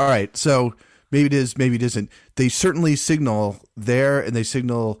 All right. So maybe it is, maybe it isn't. They certainly signal there, and they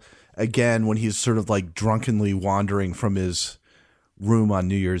signal again when he's sort of like drunkenly wandering from his room on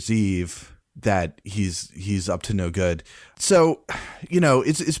New Year's Eve that he's up to no good. So,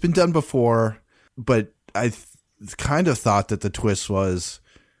 it's been done before, but I kind of thought that the twist was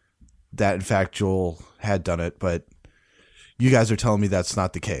that in fact Joel had done it, but you guys are telling me that's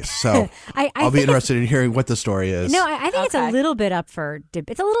not the case. So I'll be interested in hearing what the story is. No, I think it's a little bit up for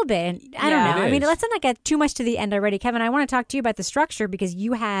it's a little bit. I don't know. I mean, let's not get too much to the end already. Kevin, I want to talk to you about the structure because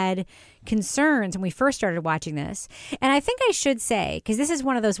you had concerns when we first started watching this. And I think I should say, because this is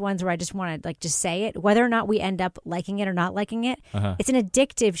one of those ones where I just want to just say it, whether or not we end up liking it or not liking it, it's an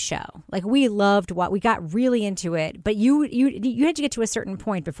addictive show. Like we loved we got really into it, but you had to get to a certain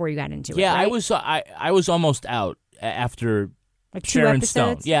point before you got into it. Yeah, right? I was almost out after like Sharon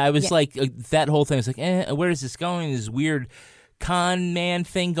Stone. Yeah, I was like that whole thing. I was like, where is this going? This weird con man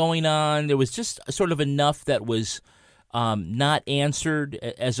thing going on. There was just sort of enough that was not answered,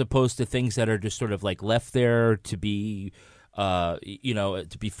 as opposed to things that are just sort of like left there to be,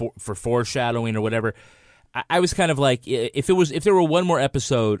 to be for foreshadowing or whatever. I was kind of like, if there were one more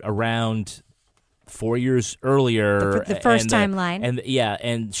episode around 4 years earlier, the first timeline,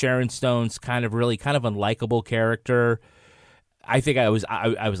 and Sharon Stone's kind of unlikable character, I think I was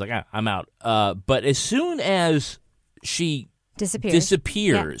like, I'm out. But as soon as she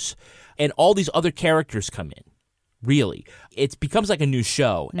disappears, and all these other characters come in, really, it becomes like a new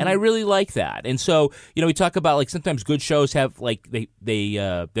show, and I really like that. And so, we talk about like sometimes good shows have like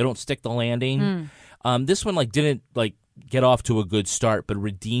they don't stick the landing. This one didn't get off to a good start, but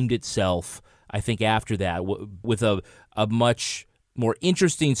redeemed itself, I think, after that with a much more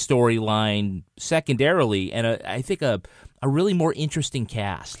interesting storyline secondarily, and I think a really more interesting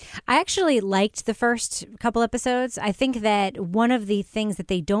cast. I actually liked the first couple episodes. I think that one of the things that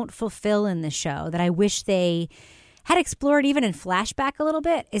they don't fulfill in the show that I wish they had explored even in flashback a little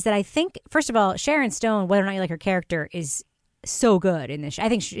bit is that I think, first of all, Sharon Stone, whether or not you like her character, is so good in this show. I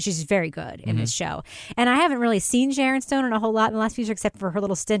think she's very good in this show. And I haven't really seen Sharon Stone in a whole lot in the last few years except for her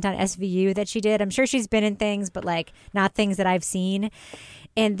little stint on SVU that she did. I'm sure she's been in things, but not things that I've seen.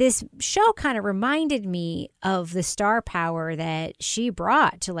 And this show kind of reminded me of the star power that she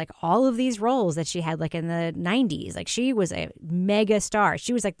brought to all of these roles that she had in the 90s. She was a mega star.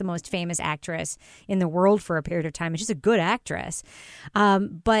 She was the most famous actress in the world for a period of time. And she's a good actress.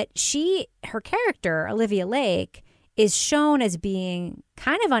 But her character, Olivia Lake, is shown as being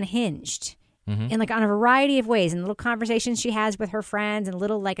kind of unhinged in on a variety of ways, and little conversations she has with her friends and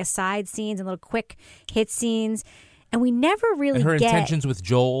little aside scenes and little quick hit scenes. And we never really and her get intentions with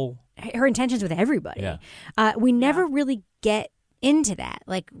Joel. Her intentions with everybody. Yeah. We never really get into that.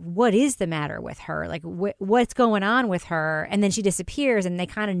 What is the matter with her? What's going on with her? And then she disappears and they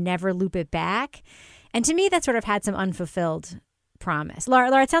kind of never loop it back. And to me, that sort of had some unfulfilled promise.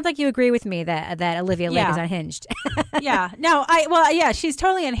 Laura, it sounds like you agree with me that Olivia Lake is unhinged. She's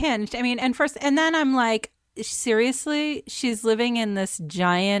totally unhinged. I mean, and then I'm like, seriously, she's living in this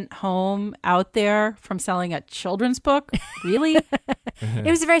giant home out there from selling a children's book? Really? It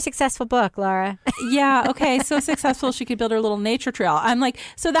was a very successful book, Laura. Yeah, okay, so successful she could build her little nature trail. I'm like,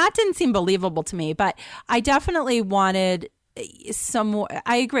 so that didn't seem believable to me, but I definitely wanted some more.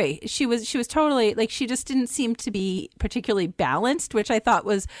 I agree. She was totally she just didn't seem to be particularly balanced, which I thought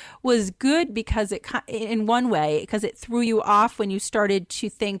was good because it, in one way, because it threw you off when you started to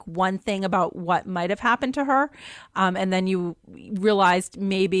think one thing about what might have happened to her, and then you realized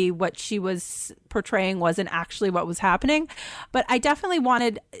maybe what she was portraying wasn't actually what was happening. But I definitely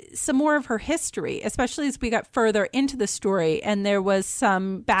wanted some more of her history, especially as we got further into the story, and there was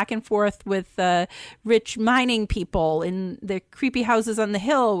some back and forth with rich mining people in the creepy houses on the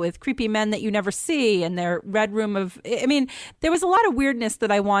hill with creepy men that you never see, and their red room of, I mean, there was a lot of weirdness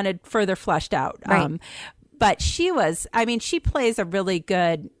that I wanted further fleshed out. Right. But she plays a really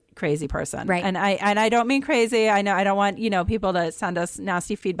good crazy person. Right. And I don't mean crazy. I know I don't want, people to send us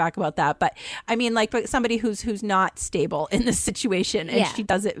nasty feedback about that. But I mean but somebody who's not stable in this situation, and she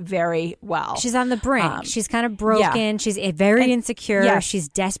does it very well. She's on the brink. She's kind of broken. Yeah. She's very insecure. Yes. She's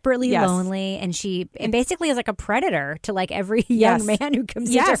desperately lonely, and she basically is like a predator to every young man who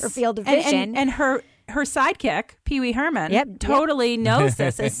comes into her field of vision. And her sidekick, Pee Wee Herman, totally knows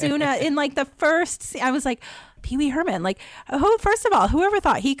this. As soon as in the first, I was like, Pee Wee Herman, first of all, whoever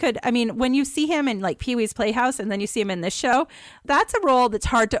thought he could, I mean, when you see him in Pee Wee's Playhouse and then you see him in this show, that's a role that's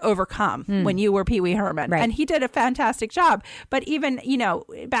hard to overcome when you were Pee Wee Herman. Right. And he did a fantastic job. But even,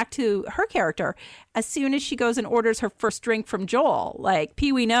 back to her character, as soon as she goes and orders her first drink from Joel,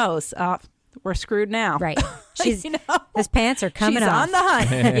 Pee Wee knows, we're screwed now. Right. She's those pants are coming off. She's on the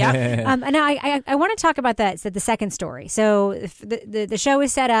hunt. Yeah. And now I want to talk about the second story. So the show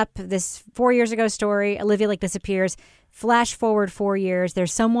is set up, this 4 years ago story. Olivia Lake disappears. Flash forward 4 years,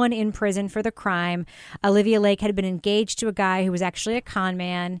 there's someone in prison for the crime. Olivia Lake had been engaged to a guy who was actually a con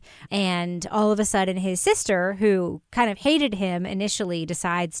man, and all of a sudden his sister, who kind of hated him initially,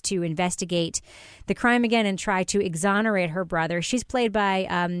 decides to investigate the crime again and try to exonerate her brother. She's played by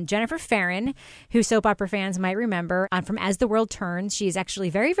Jennifer Farren, who soap opera fans might remember from As the World Turns. She's actually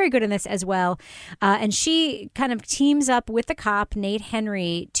very, very good in this as well. And she kind of teams up with the cop, Nate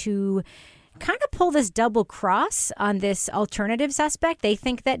Henry, to kind of pull this double cross on this alternative suspect. They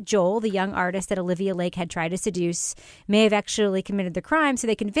think that Joel, the young artist that Olivia Lake had tried to seduce, may have actually committed the crime. So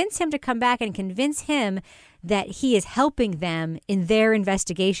they convince him to come back and convince him that he is helping them in their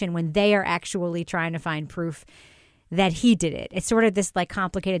investigation when they are actually trying to find proof that he did it. It's sort of this like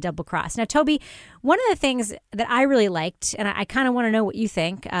complicated double cross. Now, Toby, one of the things that I really liked, and I kind of want to know what you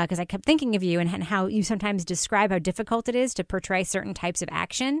think, because I kept thinking of you and how you sometimes describe how difficult it is to portray certain types of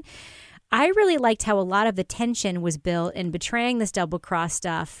action. I really liked how a lot of the tension was built in betraying this double cross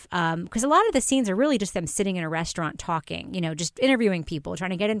stuff, because a lot of the scenes are really just them sitting in a restaurant talking, just interviewing people,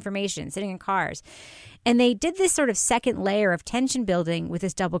 trying to get information, sitting in cars. And they did this sort of second layer of tension building with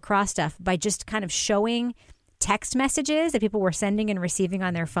this double cross stuff by just kind of showing text messages that people were sending and receiving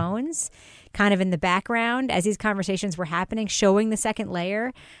on their phones kind of in the background as these conversations were happening, showing the second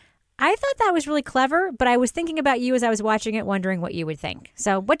layer. I thought that was really clever, but I was thinking about you as I was watching it, wondering what you would think.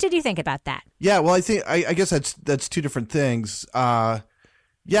 So what did you think about that? Yeah, well, I guess that's two different things. Yeah,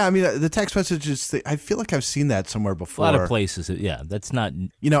 I mean, the text messages, I feel like I've seen that somewhere before. A lot of places, yeah, that's not...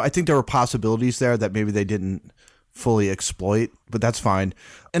 I think there were possibilities there that maybe they didn't fully exploit, but that's fine.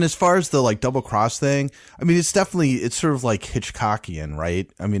 And as far as the like double cross thing, I mean, it's sort of like Hitchcockian,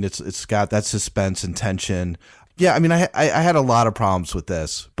 right? I mean, it's got that suspense and tension. Yeah, I mean, I had a lot of problems with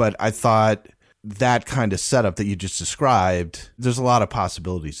this, but I thought that kind of setup that you just described, there's a lot of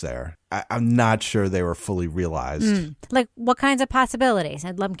possibilities there. I'm not sure they were fully realized. Like, what kinds of possibilities?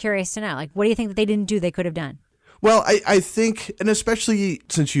 I'm curious to know. Like, what do you think that they didn't do they could have done? Well, I think, and especially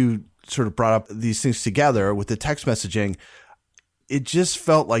since you sort of brought up these things together with the text messaging, it just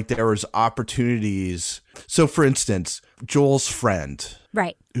felt like there was opportunities. So, for instance, Joel's friend,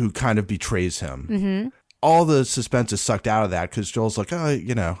 right, who kind of betrays him. Mm-hmm. All the suspense is sucked out of that because Joel's like,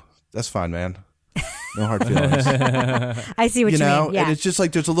 oh, that's fine, man. No hard feelings. I see what you mean. Yeah. And it's just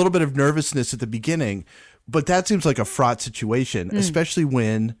like there's a little bit of nervousness at the beginning, but that seems like a fraught situation, especially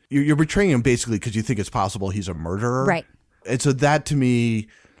when you're betraying him basically because you think it's possible he's a murderer. Right. And so that to me,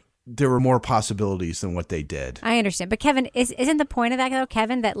 there were more possibilities than what they did. I understand. But Kevin, isn't the point of that, though,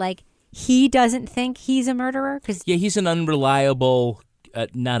 Kevin, that like he doesn't think he's a murderer? Yeah, he's an unreliable...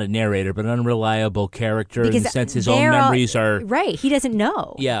 not a narrator, but an unreliable character in the sense his own memories are... Right, he doesn't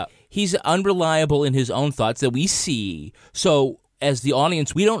know. Yeah, he's unreliable in his own thoughts that we see. So as the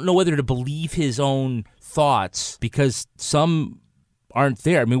audience, we don't know whether to believe his own thoughts because some aren't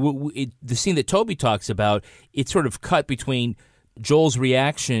there. I mean, the scene that Toby talks about, it's sort of cut between Joel's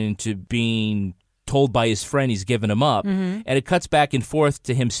reaction to being told by his friend he's given him up, and it cuts back and forth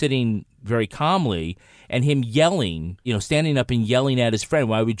to him sitting very calmly and him yelling, standing up and yelling at his friend,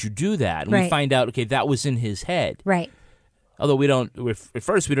 why would you do that? And we find out, okay, that was in his head. Right. Although at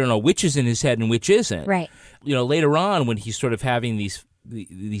first we don't know which is in his head and which isn't. Right. Later on when he's sort of having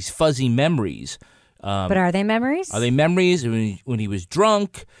these fuzzy memories. But are they memories? Are they memories? When he was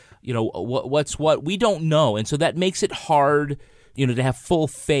drunk, what's what? We don't know. And so that makes it hard, to have full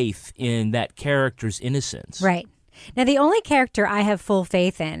faith in that character's innocence. Right. Now, the only character I have full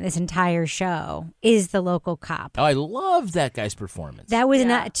faith in this entire show is the local cop. Oh, I love that guy's performance. That was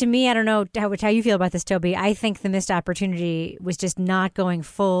not, to me, I don't know how you feel about this, Toby. I think the missed opportunity was just not going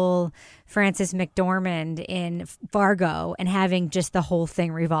full Frances McDormand in Fargo and having just the whole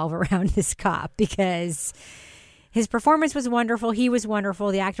thing revolve around this cop, because his performance was wonderful. He was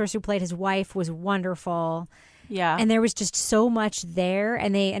wonderful. The actress who played his wife was wonderful. Yeah. And there was just so much there.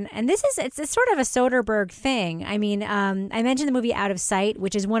 And it's sort of a Soderbergh thing. I mean, I mentioned the movie Out of Sight,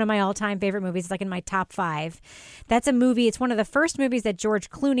 which is one of my all-time favorite movies. It's like in my top 5. That's a movie. It's one of the first movies that George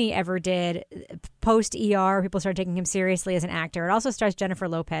Clooney ever did post-ER. People started taking him seriously as an actor. It also stars Jennifer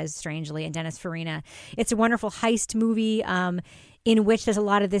Lopez, strangely, and Dennis Farina. It's a wonderful heist movie in which there's a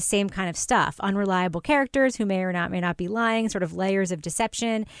lot of this same kind of stuff. Unreliable characters who may not be lying, sort of layers of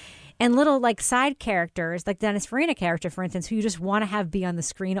deception. And little like side characters, like Dennis Farina character, for instance, who you just want to have be on the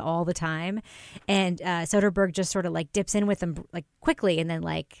screen all the time. And Soderbergh just sort of like dips in with them like quickly, and then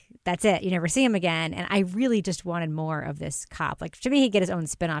like that's it. You never see him again. And I really just wanted more of this cop. Like to me, he'd get his own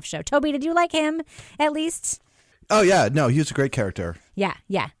spin-off show. Toby, did you like him at least? Oh yeah, no, he was a great character. Yeah.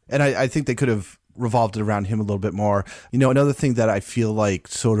 And I think they could have revolved around him a little bit more. You know, another thing that I feel like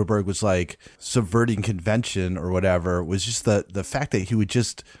Soderbergh was like subverting convention or whatever was just the fact that he would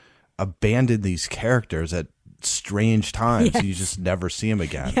just abandon these characters at strange times. Yes. You just never see him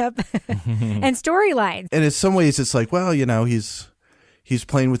again. Yep. And storylines. And in some ways it's like, well, you know, he's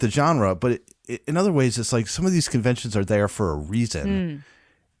playing with the genre, but in other ways it's like some of these conventions are there for a reason.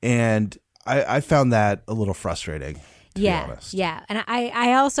 And I found that a little frustrating, to be honest. Yeah. And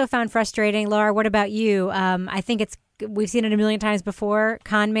I also found frustrating, Laura, what about you? I think we've seen it a million times before.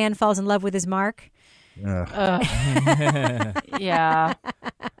 Con man falls in love with his mark. Yeah.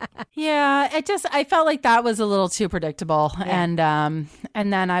 Yeah, I felt like that was a little too predictable. Yeah.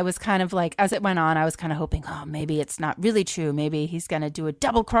 And then I was kind of like, as it went on, I was kind of hoping, oh, maybe it's not really true. Maybe he's going to do a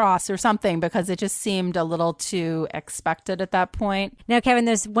double cross or something, because it just seemed a little too expected at that point. Now, Kevin,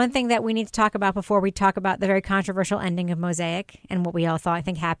 there's one thing that we need to talk about before we talk about the very controversial ending of Mosaic and what we all thought, I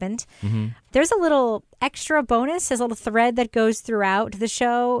think, happened. There's a little extra bonus, there's a little thread that goes throughout the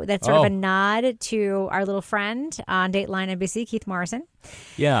show that's sort of a nod to our little friend on Dateline NBC, Keith Morrison.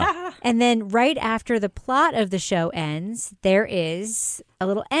 Yeah. And then right after the plot of the show ends, there is a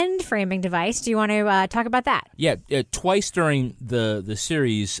little end framing device. Do you want to talk about that? Yeah. Twice during the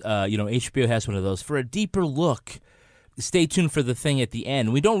series, HBO has one of those for a deeper look. Stay tuned for the thing at the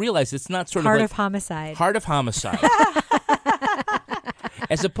end. We don't realize it's not sort of Heart of Homicide. Heart of Homicide.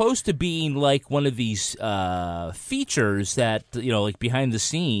 As opposed to being like one of these features that, like behind the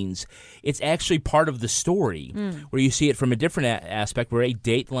scenes, it's actually part of the story where you see it from a different aspect, where a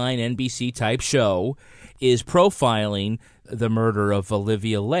Dateline NBC type show is profiling the murder of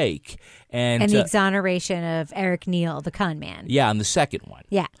Olivia Lake. And the exoneration of Eric Neal, the con man. Yeah, on the second one.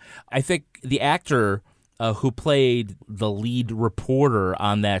 Yeah. I think the actor who played the lead reporter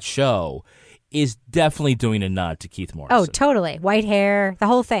on that show is definitely doing a nod to Keith Morrison. Oh, totally. White hair, the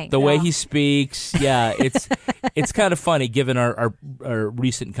whole thing. The way he speaks, it's kind of funny given our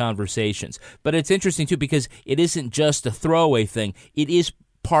recent conversations. But it's interesting, too, because it isn't just a throwaway thing. It is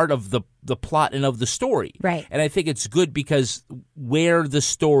part of the plot and of the story. Right. And I think it's good because where the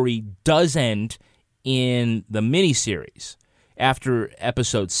story does end in the miniseries, after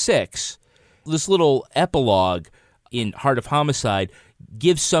episode 6, this little epilogue in Heart of Homicide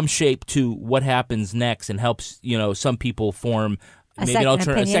gives some shape to what happens next and helps, some people form maybe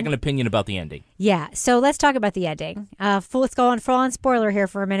a second opinion about the ending. Yeah. So let's talk about the ending. Let's go on full-on spoiler here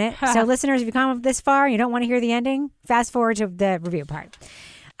for a minute. So listeners, if you come this far and you don't want to hear the ending, fast forward to the review part.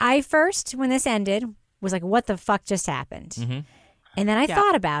 I first, when this ended, was like, what the fuck just happened? And then I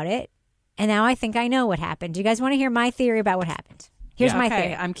thought about it, and now I think I know what happened. Do you guys want to hear my theory about what happened? Here's my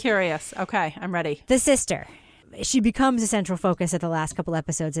theory. I'm curious. Okay, I'm ready. The sister. She becomes a central focus at the last couple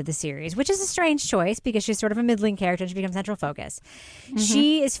episodes of the series, which is a strange choice because she's sort of a middling character and she becomes central focus.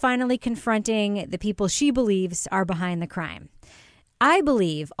 She is finally confronting the people she believes are behind the crime. I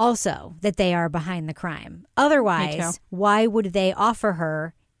believe also that they are behind the crime. Otherwise, why would they offer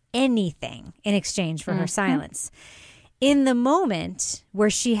her anything in exchange for her silence? In the moment where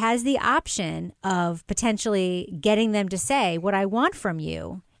she has the option of potentially getting them to say, what I want from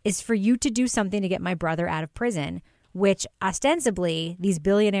you is for you to do something to get my brother out of prison, which ostensibly these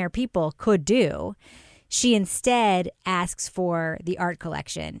billionaire people could do. She instead asks for the art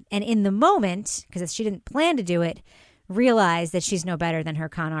collection. And in the moment, because she didn't plan to do it, realized that she's no better than her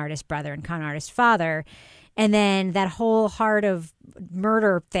con artist brother and con artist father. And then that whole heart of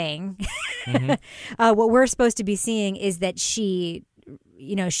murder thing, what we're supposed to be seeing is that she's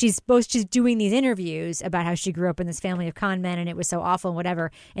doing these interviews about how she grew up in this family of con men and it was so awful and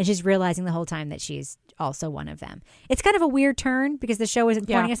whatever. And she's realizing the whole time that she's also one of them. It's kind of a weird turn because the show isn't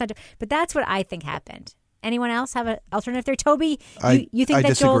pointing us out to, but that's what I think happened. Anyone else have an alternative there? Toby, you think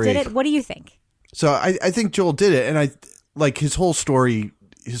that Joel did it? What do you think? So I think Joel did it. And I like his whole story,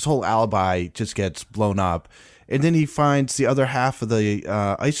 his whole alibi just gets blown up. And then he finds the other half of the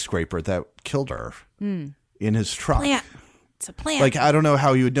ice scraper that killed her in his truck. Plant. It's a plant. Like, I don't know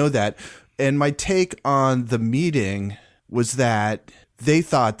how you would know that. And my take on the meeting was that they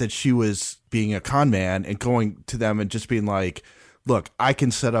thought that she was being a con man and going to them and just being like, look, I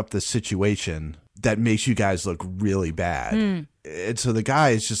can set up this situation that makes you guys look really bad. And so the guy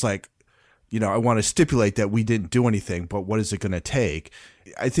is just like, I want to stipulate that we didn't do anything, but what is it going to take?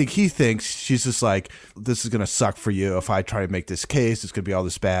 I think he thinks she's just like, this is going to suck for you if I try to make this case. It's going to be all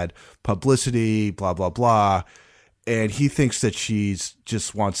this bad publicity, blah, blah, blah. And he thinks that she's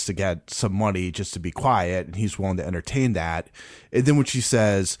just wants to get some money just to be quiet, and he's willing to entertain that. And then when she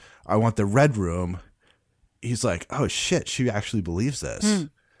says, I want the red room, he's like, oh, shit, she actually believes this.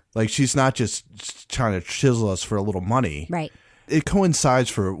 Like, she's not just trying to chisel us for a little money. Right. It coincides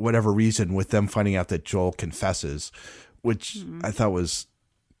for whatever reason with them finding out that Joel confesses, which I thought was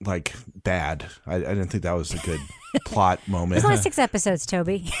like bad. I didn't think that was a good plot moment. There's only 6 episodes,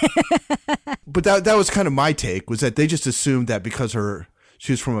 Toby. But that was kind of my take, was that they just assumed that because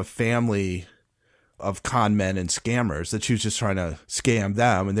she was from a family of con men and scammers, that she was just trying to scam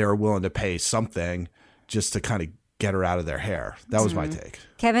them, and they were willing to pay something just to kind of get her out of their hair. That was my take.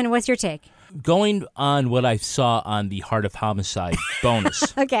 Kevin, what's your take? Going on what I saw on the Heart of Homicide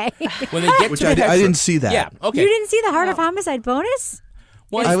bonus. Okay. When they get Which to I Petra, didn't see that. Yeah, okay. You didn't see the Heart of Homicide bonus?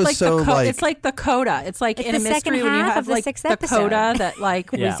 Well, I was like so like... it's like the coda. It's like It's in a the second mystery when you half have of the like 6th the episode. coda that like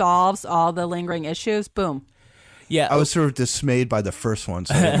Yeah. resolves all the lingering issues. Boom. Yeah, I was sort of dismayed by the first one,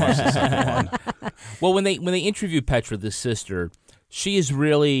 so I didn't watch the second one. Well, when they interview Petra, the sister, she is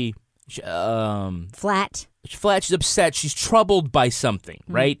really Flat. She's upset. She's troubled by something,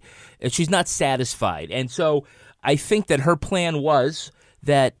 right? And she's not satisfied. And so I think that her plan was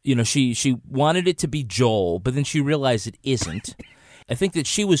that, she wanted it to be Joel, but then she realized it isn't. I think that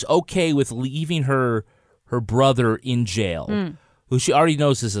she was okay with leaving her brother in jail, who she already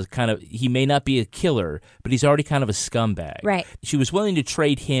knows is he may not be a killer, but he's already kind of a scumbag. Right. She was willing to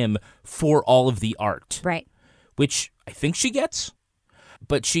trade him for all of the art. Right. Which I think she gets.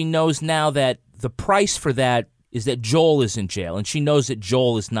 But she knows now that the price for that is that Joel is in jail, and she knows that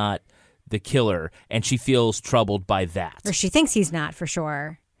Joel is not the killer, and she feels troubled by that. Or she thinks he's not, for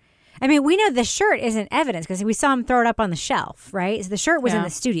sure. I mean, we know the shirt isn't evidence because we saw him throw it up on the shelf, right? So the shirt was in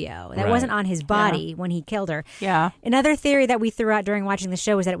the studio. That wasn't on his body when he killed her. Yeah. Another theory that we threw out during watching the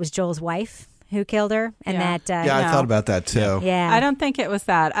show was that it was Joel's wife who killed her, and that I thought about that too. Yeah. I don't think it was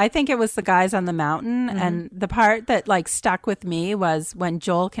that. I think it was the guys on the mountain, and the part that like stuck with me was when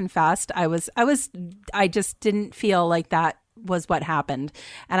Joel confessed. I just didn't feel like that was what happened.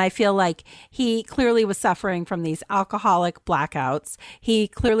 And I feel like he clearly was suffering from these alcoholic blackouts. He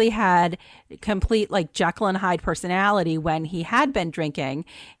clearly had complete like Jekyll and Hyde personality when he had been drinking.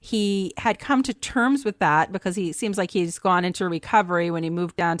 He had come to terms with that because he seems like he's gone into recovery when he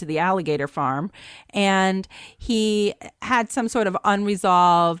moved down to the alligator farm. And he had some sort of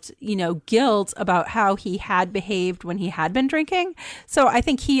unresolved, guilt about how he had behaved when he had been drinking. So I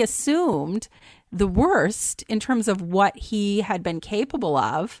think he assumed the worst in terms of what he had been capable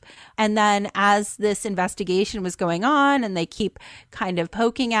of. And then as this investigation was going on and they keep kind of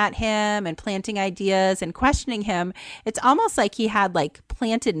poking at him and planting ideas and questioning him, it's almost like he had like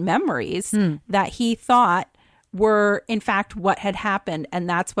planted memories that he thought were in fact what had happened, and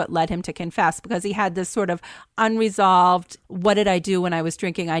that's what led him to confess, because he had this sort of unresolved, what did I do when I was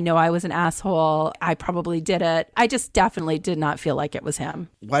drinking? I know I was an asshole. I probably did it. I just definitely did not feel like it was him.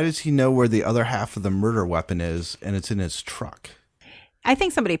 Why does he know where the other half of the murder weapon is and it's in his truck? I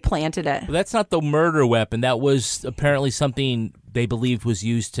think somebody planted it. But that's not the murder weapon. That was apparently something they believed was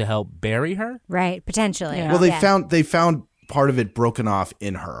used to help bury her. Right, potentially. Yeah. Well, they found part of it broken off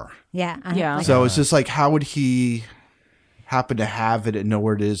in her. Yeah. Yeah. So it's just like, how would he happen to have it and know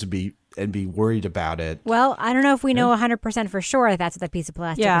where it is and be worried about it? Well, I don't know if we know 100% for sure that's what that piece of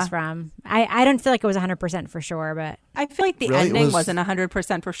plastic is from. I don't feel like it was 100% for sure, but I feel like the ending wasn't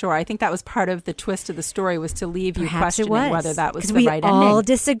 100% for sure. I think that was part of the twist of the story, was to leave you questioning whether that was the right ending. We all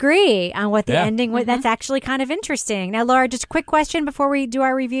disagree on what the ending was. That's actually kind of interesting. Now, Laura, just a quick question before we do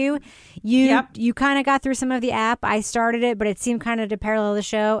our review. You kind of got through some of the app. I started it, but it seemed kind of to parallel the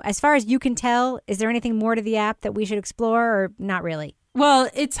show. As far as you can tell, is there anything more to the app that we should explore, or not really? Well,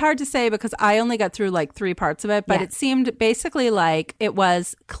 it's hard to say because I only got through like 3 parts of it, but it seemed basically like it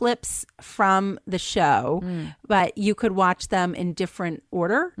was clips from the show, but you could watch them in different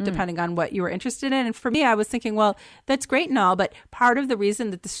order depending on what you were interested in. And for me, I was thinking, well, that's great and all, but part of the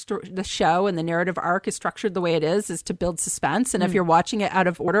reason that the show and the narrative arc is structured the way it is to build suspense. And if you're watching it out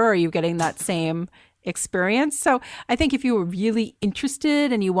of order, are you getting that same experience? So I think if you were really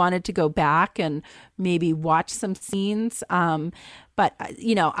interested and you wanted to go back and maybe watch some scenes, but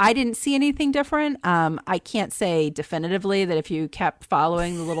I didn't see anything different. I can't say definitively that if you kept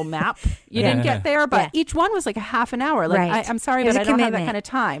following the little map, you didn't get there, but each one was like a half an hour. Like Right. I'm sorry, It was but a I don't have commitment. that kind of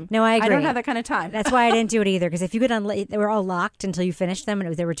time. No, I agree. I don't have that kind of time. That's why I didn't do it either, because if you could they were all locked until you finished them,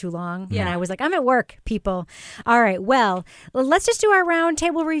 and they were too long. And I was like, I'm at work, people. All right, well, let's just do our round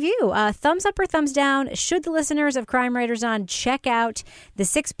table review. Thumbs up or thumbs down? Should the listeners of Crime Writers On check out the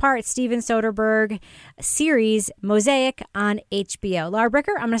 6-part Steven Soderbergh series Mosaic on HBO? Laura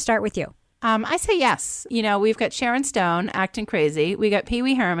Bricker, I'm going to start with you. I say yes. We've got Sharon Stone acting crazy. We got Pee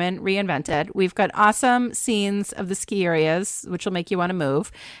Wee Herman reinvented. We've got awesome scenes of the ski areas, which will make you want to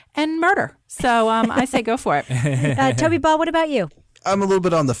move, and murder. So I say go for it. Toby Ball, what about you? I'm a little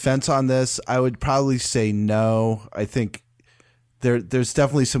bit on the fence on this. I would probably say no. I think there's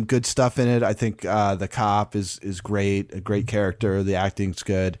definitely some good stuff in it. I think the cop is great, a great character. The acting's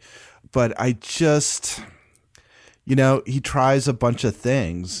good. But I just, he tries a bunch of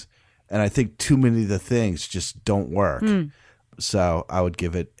things, and I think too many of the things just don't work. So I would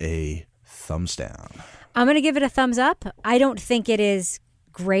give it a thumbs down. I'm going to give it a thumbs up. I don't think it is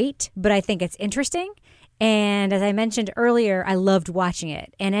great, but I think it's interesting. And as I mentioned earlier, I loved watching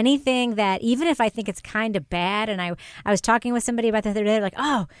it. And anything that, even if I think it's kind of bad, and I was talking with somebody about the other day, like,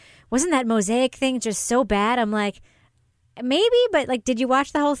 oh, wasn't that Mosaic thing just so bad? I'm like, maybe, but like, did you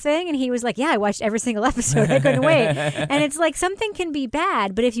watch the whole thing? And he was like, yeah, I watched every single episode. I couldn't wait. And it's like, something can be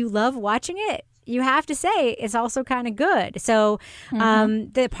bad, but if you love watching it, you have to say it's also kind of good. So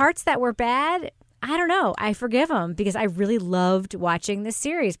the parts that were bad, I don't know. I forgive them because I really loved watching this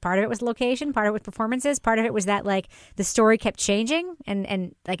series. Part of it was location, part of it was performances, part of it was that like the story kept changing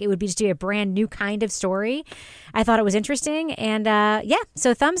and like it would be just a brand new kind of story. I thought it was interesting. And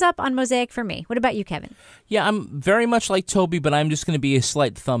so thumbs up on Mosaic for me. What about you, Kevin? Yeah, I'm very much like Toby, but I'm just going to be a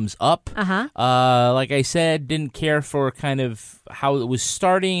slight thumbs up. Like I said, didn't care for kind of how it was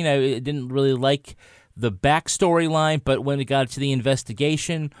starting. I didn't really like the backstory line, but when it got to the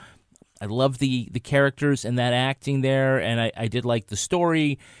investigation, I love the characters and that acting there, and I did like the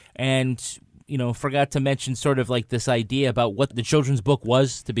story, and forgot to mention sort of like this idea about what the children's book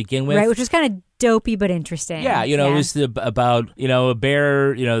was to begin with. Right, which was kind of dopey but interesting. Yeah, it was about, a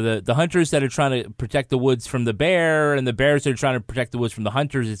bear, the hunters that are trying to protect the woods from the bear, and the bears that are trying to protect the woods from the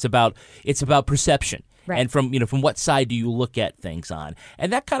hunters. It's about perception. Right. And from what side do you look at things on?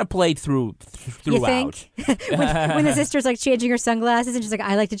 And that kind of played throughout. You think? when the sister's like changing her sunglasses and she's like,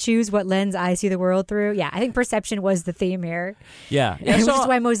 I like to choose what lens I see the world through. Yeah, I think perception was the theme here. Yeah. Which is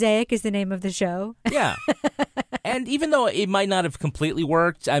why Mosaic is the name of the show. Yeah. And even though it might not have completely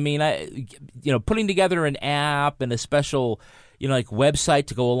worked, I mean, putting together an app and a special like website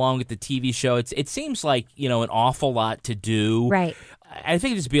to go along with the TV show, it seems like, an awful lot to do. Right. I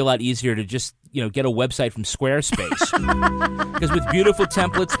think it'd just be a lot easier to just, get a website from Squarespace. Because with beautiful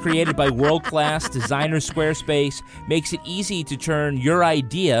templates created by world-class designers, Squarespace makes it easy to turn your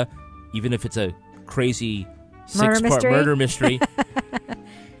idea, even if it's a crazy six-part murder mystery,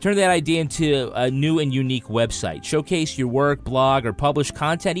 turn that idea into a new and unique website. Showcase your work, blog, or publish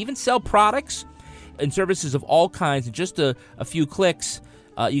content, even sell products and services of all kinds in just a few clicks.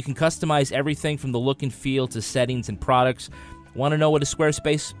 You can customize everything from the look and feel to settings and products. Want to know what a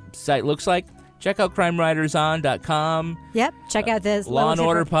Squarespace site looks like? Check out CrimeWritersOn.com. Yep. Check out this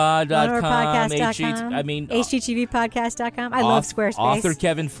LawandOrderPod.com. HGTVpodcast.com. I love Squarespace.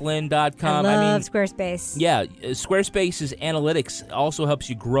 AuthorKevinFlynn.com. I love Squarespace. Yeah. Squarespace's analytics also helps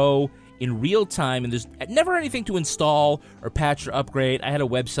you grow in real time, and there's never anything to install or patch or upgrade. I had a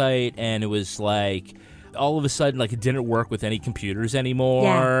website, and it was like, all of a sudden, like, it didn't work with any computers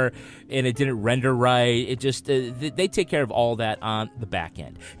anymore, and it didn't render right. It just, they take care of all that on the back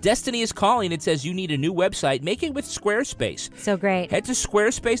end. Destiny is calling. It says you need a new website. Make it with Squarespace. So great. Head to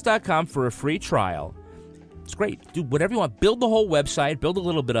squarespace.com for a free trial. It's great. Do whatever you want. Build the whole website. Build a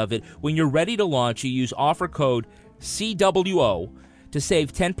little bit of it. When you're ready to launch, you use offer code CWO to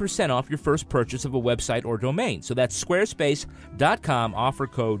save 10% off your first purchase of a website or domain. So that's squarespace.com, offer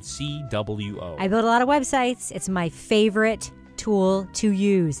code CWO. I build a lot of websites. It's my favorite tool to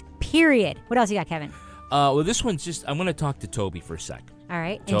use, period. What else you got, Kevin? Well, this one's just, I'm going to talk to Toby for a sec. All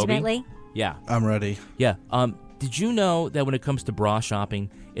right, Toby? intimately? Yeah. I'm ready. Yeah. Did you know that when it comes to bra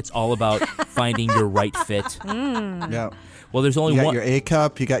shopping, it's all about finding your right fit? Yeah. Well, there's only one. one. You got your A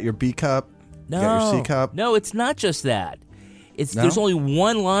cup, you got your B cup, you got your C cup. No, it's not just that. There's only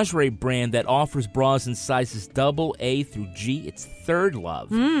one lingerie brand that offers bras in sizes AA through G. It's Third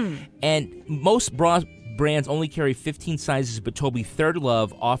Love. And most bra brands only carry 15 sizes, but Toby, Third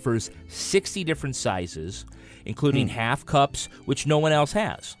Love offers 60 different sizes, including half cups, which no one else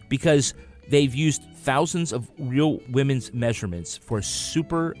has, because they've used thousands of real women's measurements for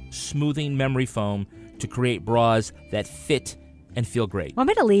super smoothing memory foam to create bras that fit and feel great. Want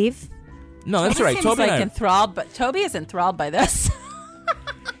me to leave? No, that's right. Toby enthralled, but Toby is enthralled by this.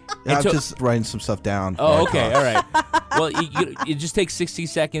 I'm just writing some stuff down. Oh, okay. All right. Well, it just takes 60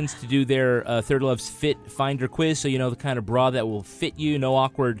 seconds to do their Third Love's Fit Finder quiz, so you know the kind of bra that will fit you. No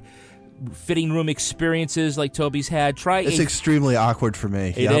awkward fitting room experiences like Toby's had. It's extremely awkward for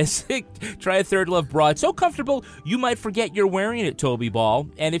me. It is. Try a Third Love bra. It's so comfortable, you might forget you're wearing it, Toby Ball.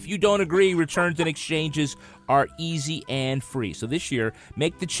 And if you don't agree, returns and exchanges are easy and free. So this year,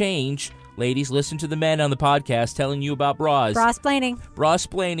 make the change. Ladies, listen to the men on the podcast telling you about bras. Brasplaining.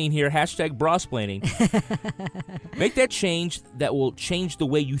 Brasplaining here. Hashtag brasplaining. Make that change that will change the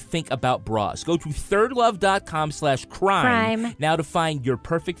way you think about bras. Go to thirdlove.com/crime now to find your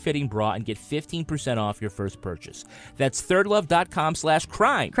perfect fitting bra and get 15% off your first purchase. That's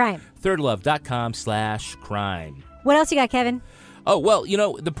thirdlove.com/crime. Crime. Thirdlove.com/crime. What else you got, Kevin? Oh, well,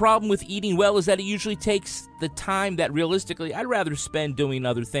 the problem with eating well is that it usually takes the time that realistically I'd rather spend doing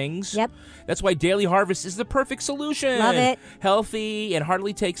other things. Yep. That's why Daily Harvest is the perfect solution. Love it. Healthy and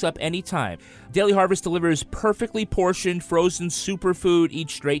hardly takes up any time. Daily Harvest delivers perfectly portioned frozen superfood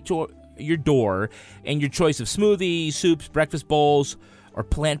each straight to your door, and your choice of smoothies, soups, breakfast bowls, or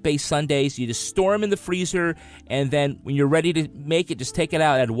plant-based sundaes. You just store them in the freezer, and then when you're ready to make it, just take it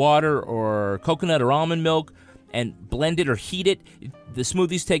out, add water or coconut or almond milk, and blend it or heat it. The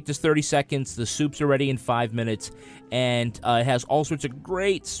smoothies take just 30 seconds. The soups are ready in 5 minutes. And it has all sorts of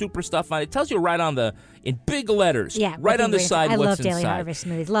great super stuff on it. It tells you right on in big letters, right on the side what's inside. I love Daily Harvest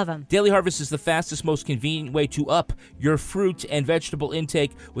smoothies. Love them. Daily Harvest is the fastest, most convenient way to up your fruit and vegetable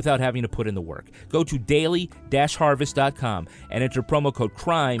intake without having to put in the work. Go to daily-harvest.com and enter promo code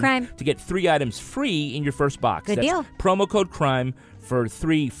CRIME to get 3 items free in your first box. Good deal. Promo code CRIME for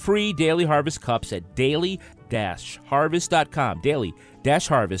 3 free Daily Harvest cups at daily-harvest.com.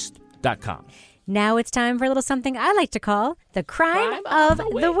 Daily-harvest.com. Now it's time for a little something I like to call the crime of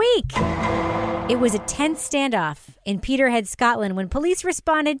the week. It was a tense standoff in Peterhead, Scotland, when police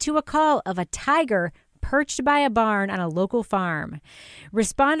responded to a call of a tiger perched by a barn on a local farm.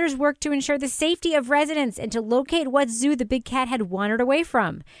 Responders worked to ensure the safety of residents and to locate what zoo the big cat had wandered away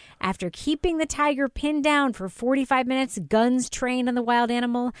from. After keeping the tiger pinned down for 45 minutes, guns trained on the wild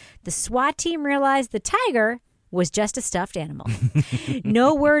animal, the SWAT team realized the tiger was just a stuffed animal.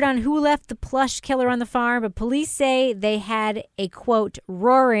 No word on who left the plush killer on the farm, but police say they had a, quote,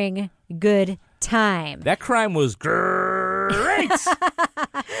 roaring good time. That crime was great.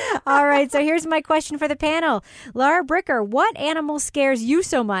 All right, so here's my question for the panel. Laura Bricker, what animal scares you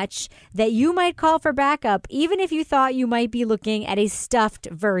so much that you might call for backup even if you thought you might be looking at a stuffed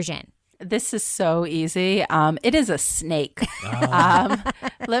version? This is so easy. It is a snake.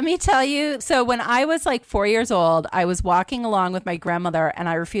 Let me tell you. So when I was like 4 years old, I was walking along with my grandmother and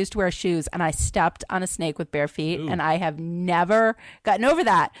I refused to wear shoes and I stepped on a snake with bare feet. Ooh. And I have never gotten over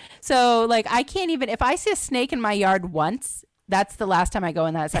that. So like I can't even, if I see a snake in my yard once, that's the last time I go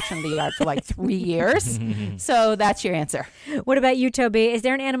in that section of the yard for like 3 years. So that's your answer. What about you, Toby? Is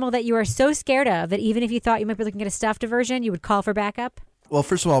there an animal that you are so scared of that even if you thought you might be looking at a stuffed version, you would call for backup? Well,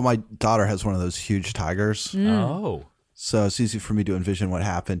 first of all, my daughter has one of those huge tigers. Oh. So it's easy for me to envision what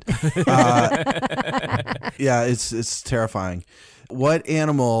happened. Yeah, it's terrifying. What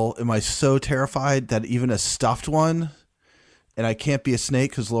animal am I so terrified that even a stuffed one, and I can't be a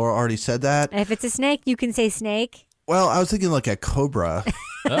snake because Laura already said that? If it's a snake, you can say snake. Well, I was thinking like a cobra.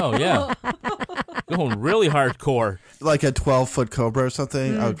 Oh, yeah. Going really hardcore. Like a 12-foot cobra or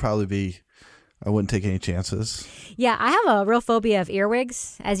something. I wouldn't take any chances. Yeah, I have a real phobia of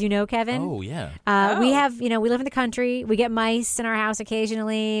earwigs, as you know, Kevin. Oh, yeah. We have, we live in the country. We get mice in our house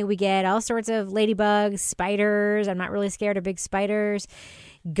occasionally. We get all sorts of ladybugs, spiders. I'm not really scared of big spiders.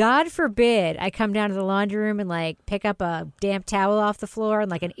 God forbid I come down to the laundry room and like pick up a damp towel off the floor and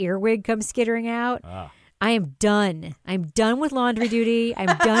like an earwig comes skittering out. I am done. I'm done with laundry duty.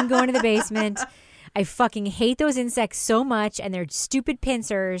 I'm done going to the basement. I fucking hate those insects so much and their stupid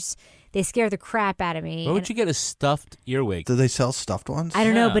pincers. They scare the crap out of me. Where would you get a stuffed earwig? Do they sell stuffed ones? I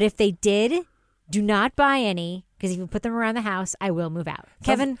don't know, but if they did, do not buy any, because if you put them around the house, I will move out.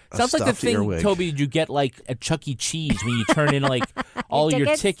 Kevin? Sounds like the thing, earwig. Toby, you get like at Chuck E. Cheese when you turn in like all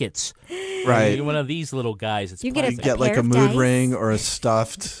your tickets. Right. You're one of these little guys. It's you get like a mood ring or a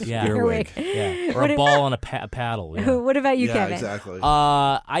stuffed earwig. Yeah. Or a ball on a paddle. Yeah. What about you, Kevin? Yeah, exactly.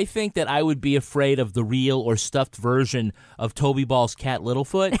 I think that I would be afraid of the real or stuffed version of Toby Ball's cat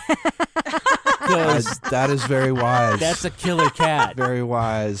Littlefoot. That is very wise. That's a killer cat. Very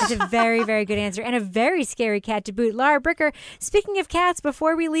wise. That's a very, very good answer. And a very scary cat to boot. Laura Bricker, speaking of cats,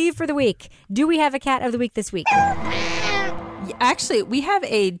 before we leave for the week, do we have a cat of the week this week? Actually, we have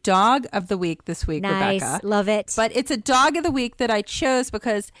a dog of the week this week, nice. Rebecca. Love it. But it's a dog of the week that I chose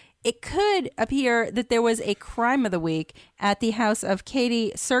because it could appear that there was a crime of the week at the house of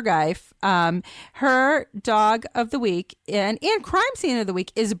Katie Sergeif. Her dog of the week and crime scene of the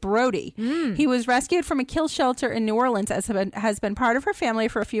week is Brody. He was rescued from a kill shelter in New Orleans, as has been part of her family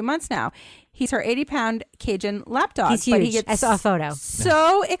for a few months now. He's her 80-pound Cajun lapdog. He's huge. But he gets I saw a photo.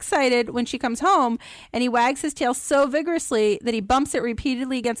 so excited when she comes home, and he wags his tail so vigorously that he bumps it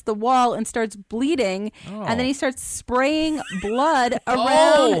repeatedly against the wall and starts bleeding. Oh. And then he starts spraying blood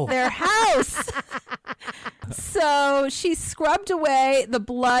around their house. So she scrubbed away the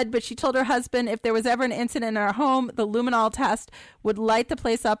blood, but she told her husband if there was ever an incident in our home, the luminol test would light the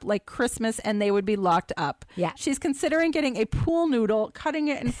place up like Christmas and they would be locked up. Yeah. She's considering getting a pool noodle, cutting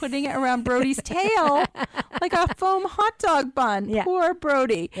it and putting it around Brody's tail like a foam hot dog bun. Yeah. Poor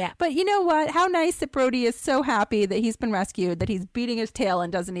Brody. Yeah. But you know what? How nice that Brody is so happy that he's been rescued, that he's beating his tail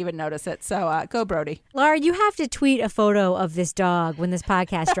and doesn't even notice it. So go Brody. Laura, you have to tweet a photo of this dog when this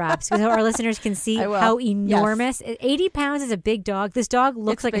podcast drops so our listeners can see how enormous. Yes. 80 pounds is a big dog. This dog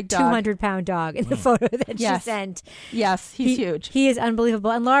looks like a 200-pound dog in the photo that she sent. Yes, he's huge. He is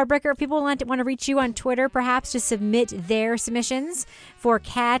unbelievable. And Laura Bricker, people want to reach you on Twitter, perhaps to submit their submissions for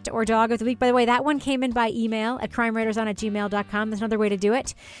cat or dog of the week. By the way, that one came in by email at crimewritersOn@gmail.com. That's another way to do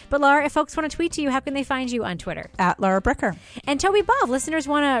it. But Laura, if folks want to tweet to you, how can they find you on Twitter? At Laura Bricker. And Toby Ball, listeners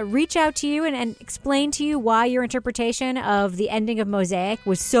want to reach out to you and explain to you why your interpretation of the ending of Mosaic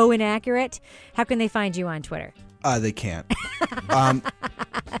was so inaccurate. How can they find you on Twitter? They can't.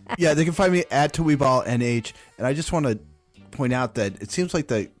 They can find me at TobyBallNH. And I just want to point out that it seems like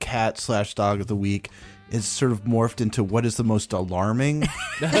the cat/dog of the week is sort of morphed into what is the most alarming.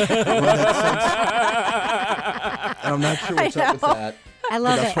 And I'm not sure what's up with that. I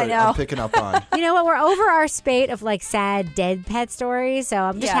love that's it. What I'm picking up on. You know what? We're over our spate of like sad dead pet stories, so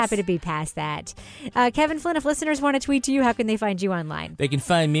I'm just happy to be past that. Kevin Flynn, if listeners want to tweet to you, how can they find you online? They can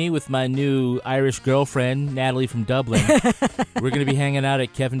find me with my new Irish girlfriend, Natalie from Dublin. We're going to be hanging out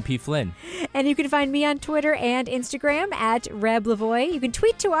at Kevin P. Flynn. And you can find me on Twitter and Instagram at Reb Lavoie. You can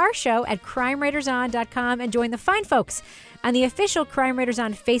tweet to our show at crimewriterson.com and join the fine folks on the official Crime Writers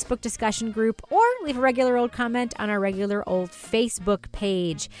On Facebook discussion group, or leave a regular old comment on our regular old Facebook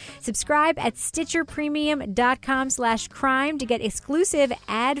page. Subscribe at StitcherPremium.com/crime to get exclusive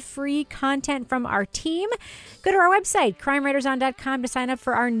ad-free content from our team. Go to our website, crimewriterson.com, to sign up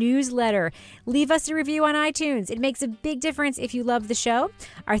for our newsletter. Leave us a review on iTunes. It makes a big difference if you love the show.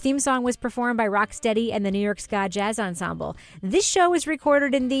 Our theme song was performed by Rocksteady and the New York Ska Jazz Ensemble. This show was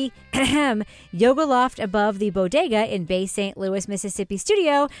recorded in the Yoga Loft above the Bodega in Bay St. Louis, Mississippi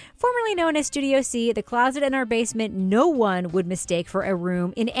studio, formerly known as Studio C, the closet in our basement no one would mistake for a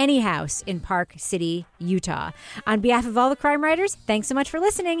room in any house in Park City, Utah. On behalf of all the crime writers, thanks so much for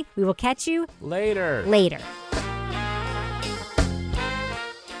listening. We will catch you later.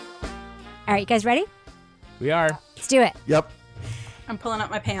 All right, you guys ready? We are. Let's do it. Yep. I'm pulling up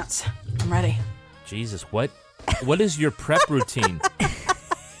my pants. I'm ready. Jesus, what is your prep routine?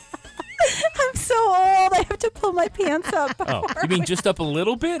 I'm so old. I have to pull my pants up. Oh, you mean just up a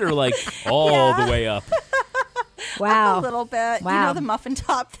little bit or like all the way up? Wow. Up a little bit. Wow. You know, the muffin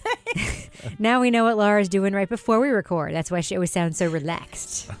top thing. Now we know what Laura's doing right before we record. That's why she always sounds so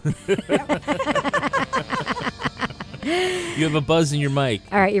relaxed. You have a buzz in your mic.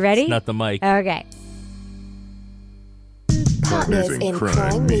 All right, you ready? It's not the mic. Okay. Partners in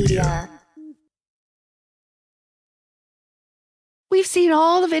Crime Media. We've seen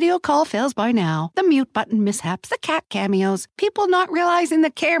all the video call fails by now. The mute button mishaps, the cat cameos, people not realizing the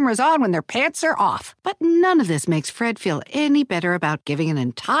camera's on when their pants are off. But none of this makes Fred feel any better about giving an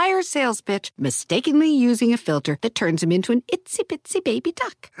entire sales pitch, mistakenly using a filter that turns him into an itsy-bitsy baby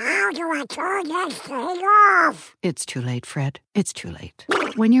duck. How do I turn this thing off? It's too late, Fred. It's too late.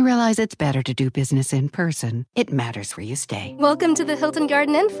 When you realize it's better to do business in person, it matters where you stay. Welcome to the Hilton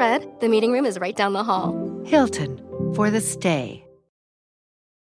Garden Inn, Fred. The meeting room is right down the hall. Hilton, for the stay.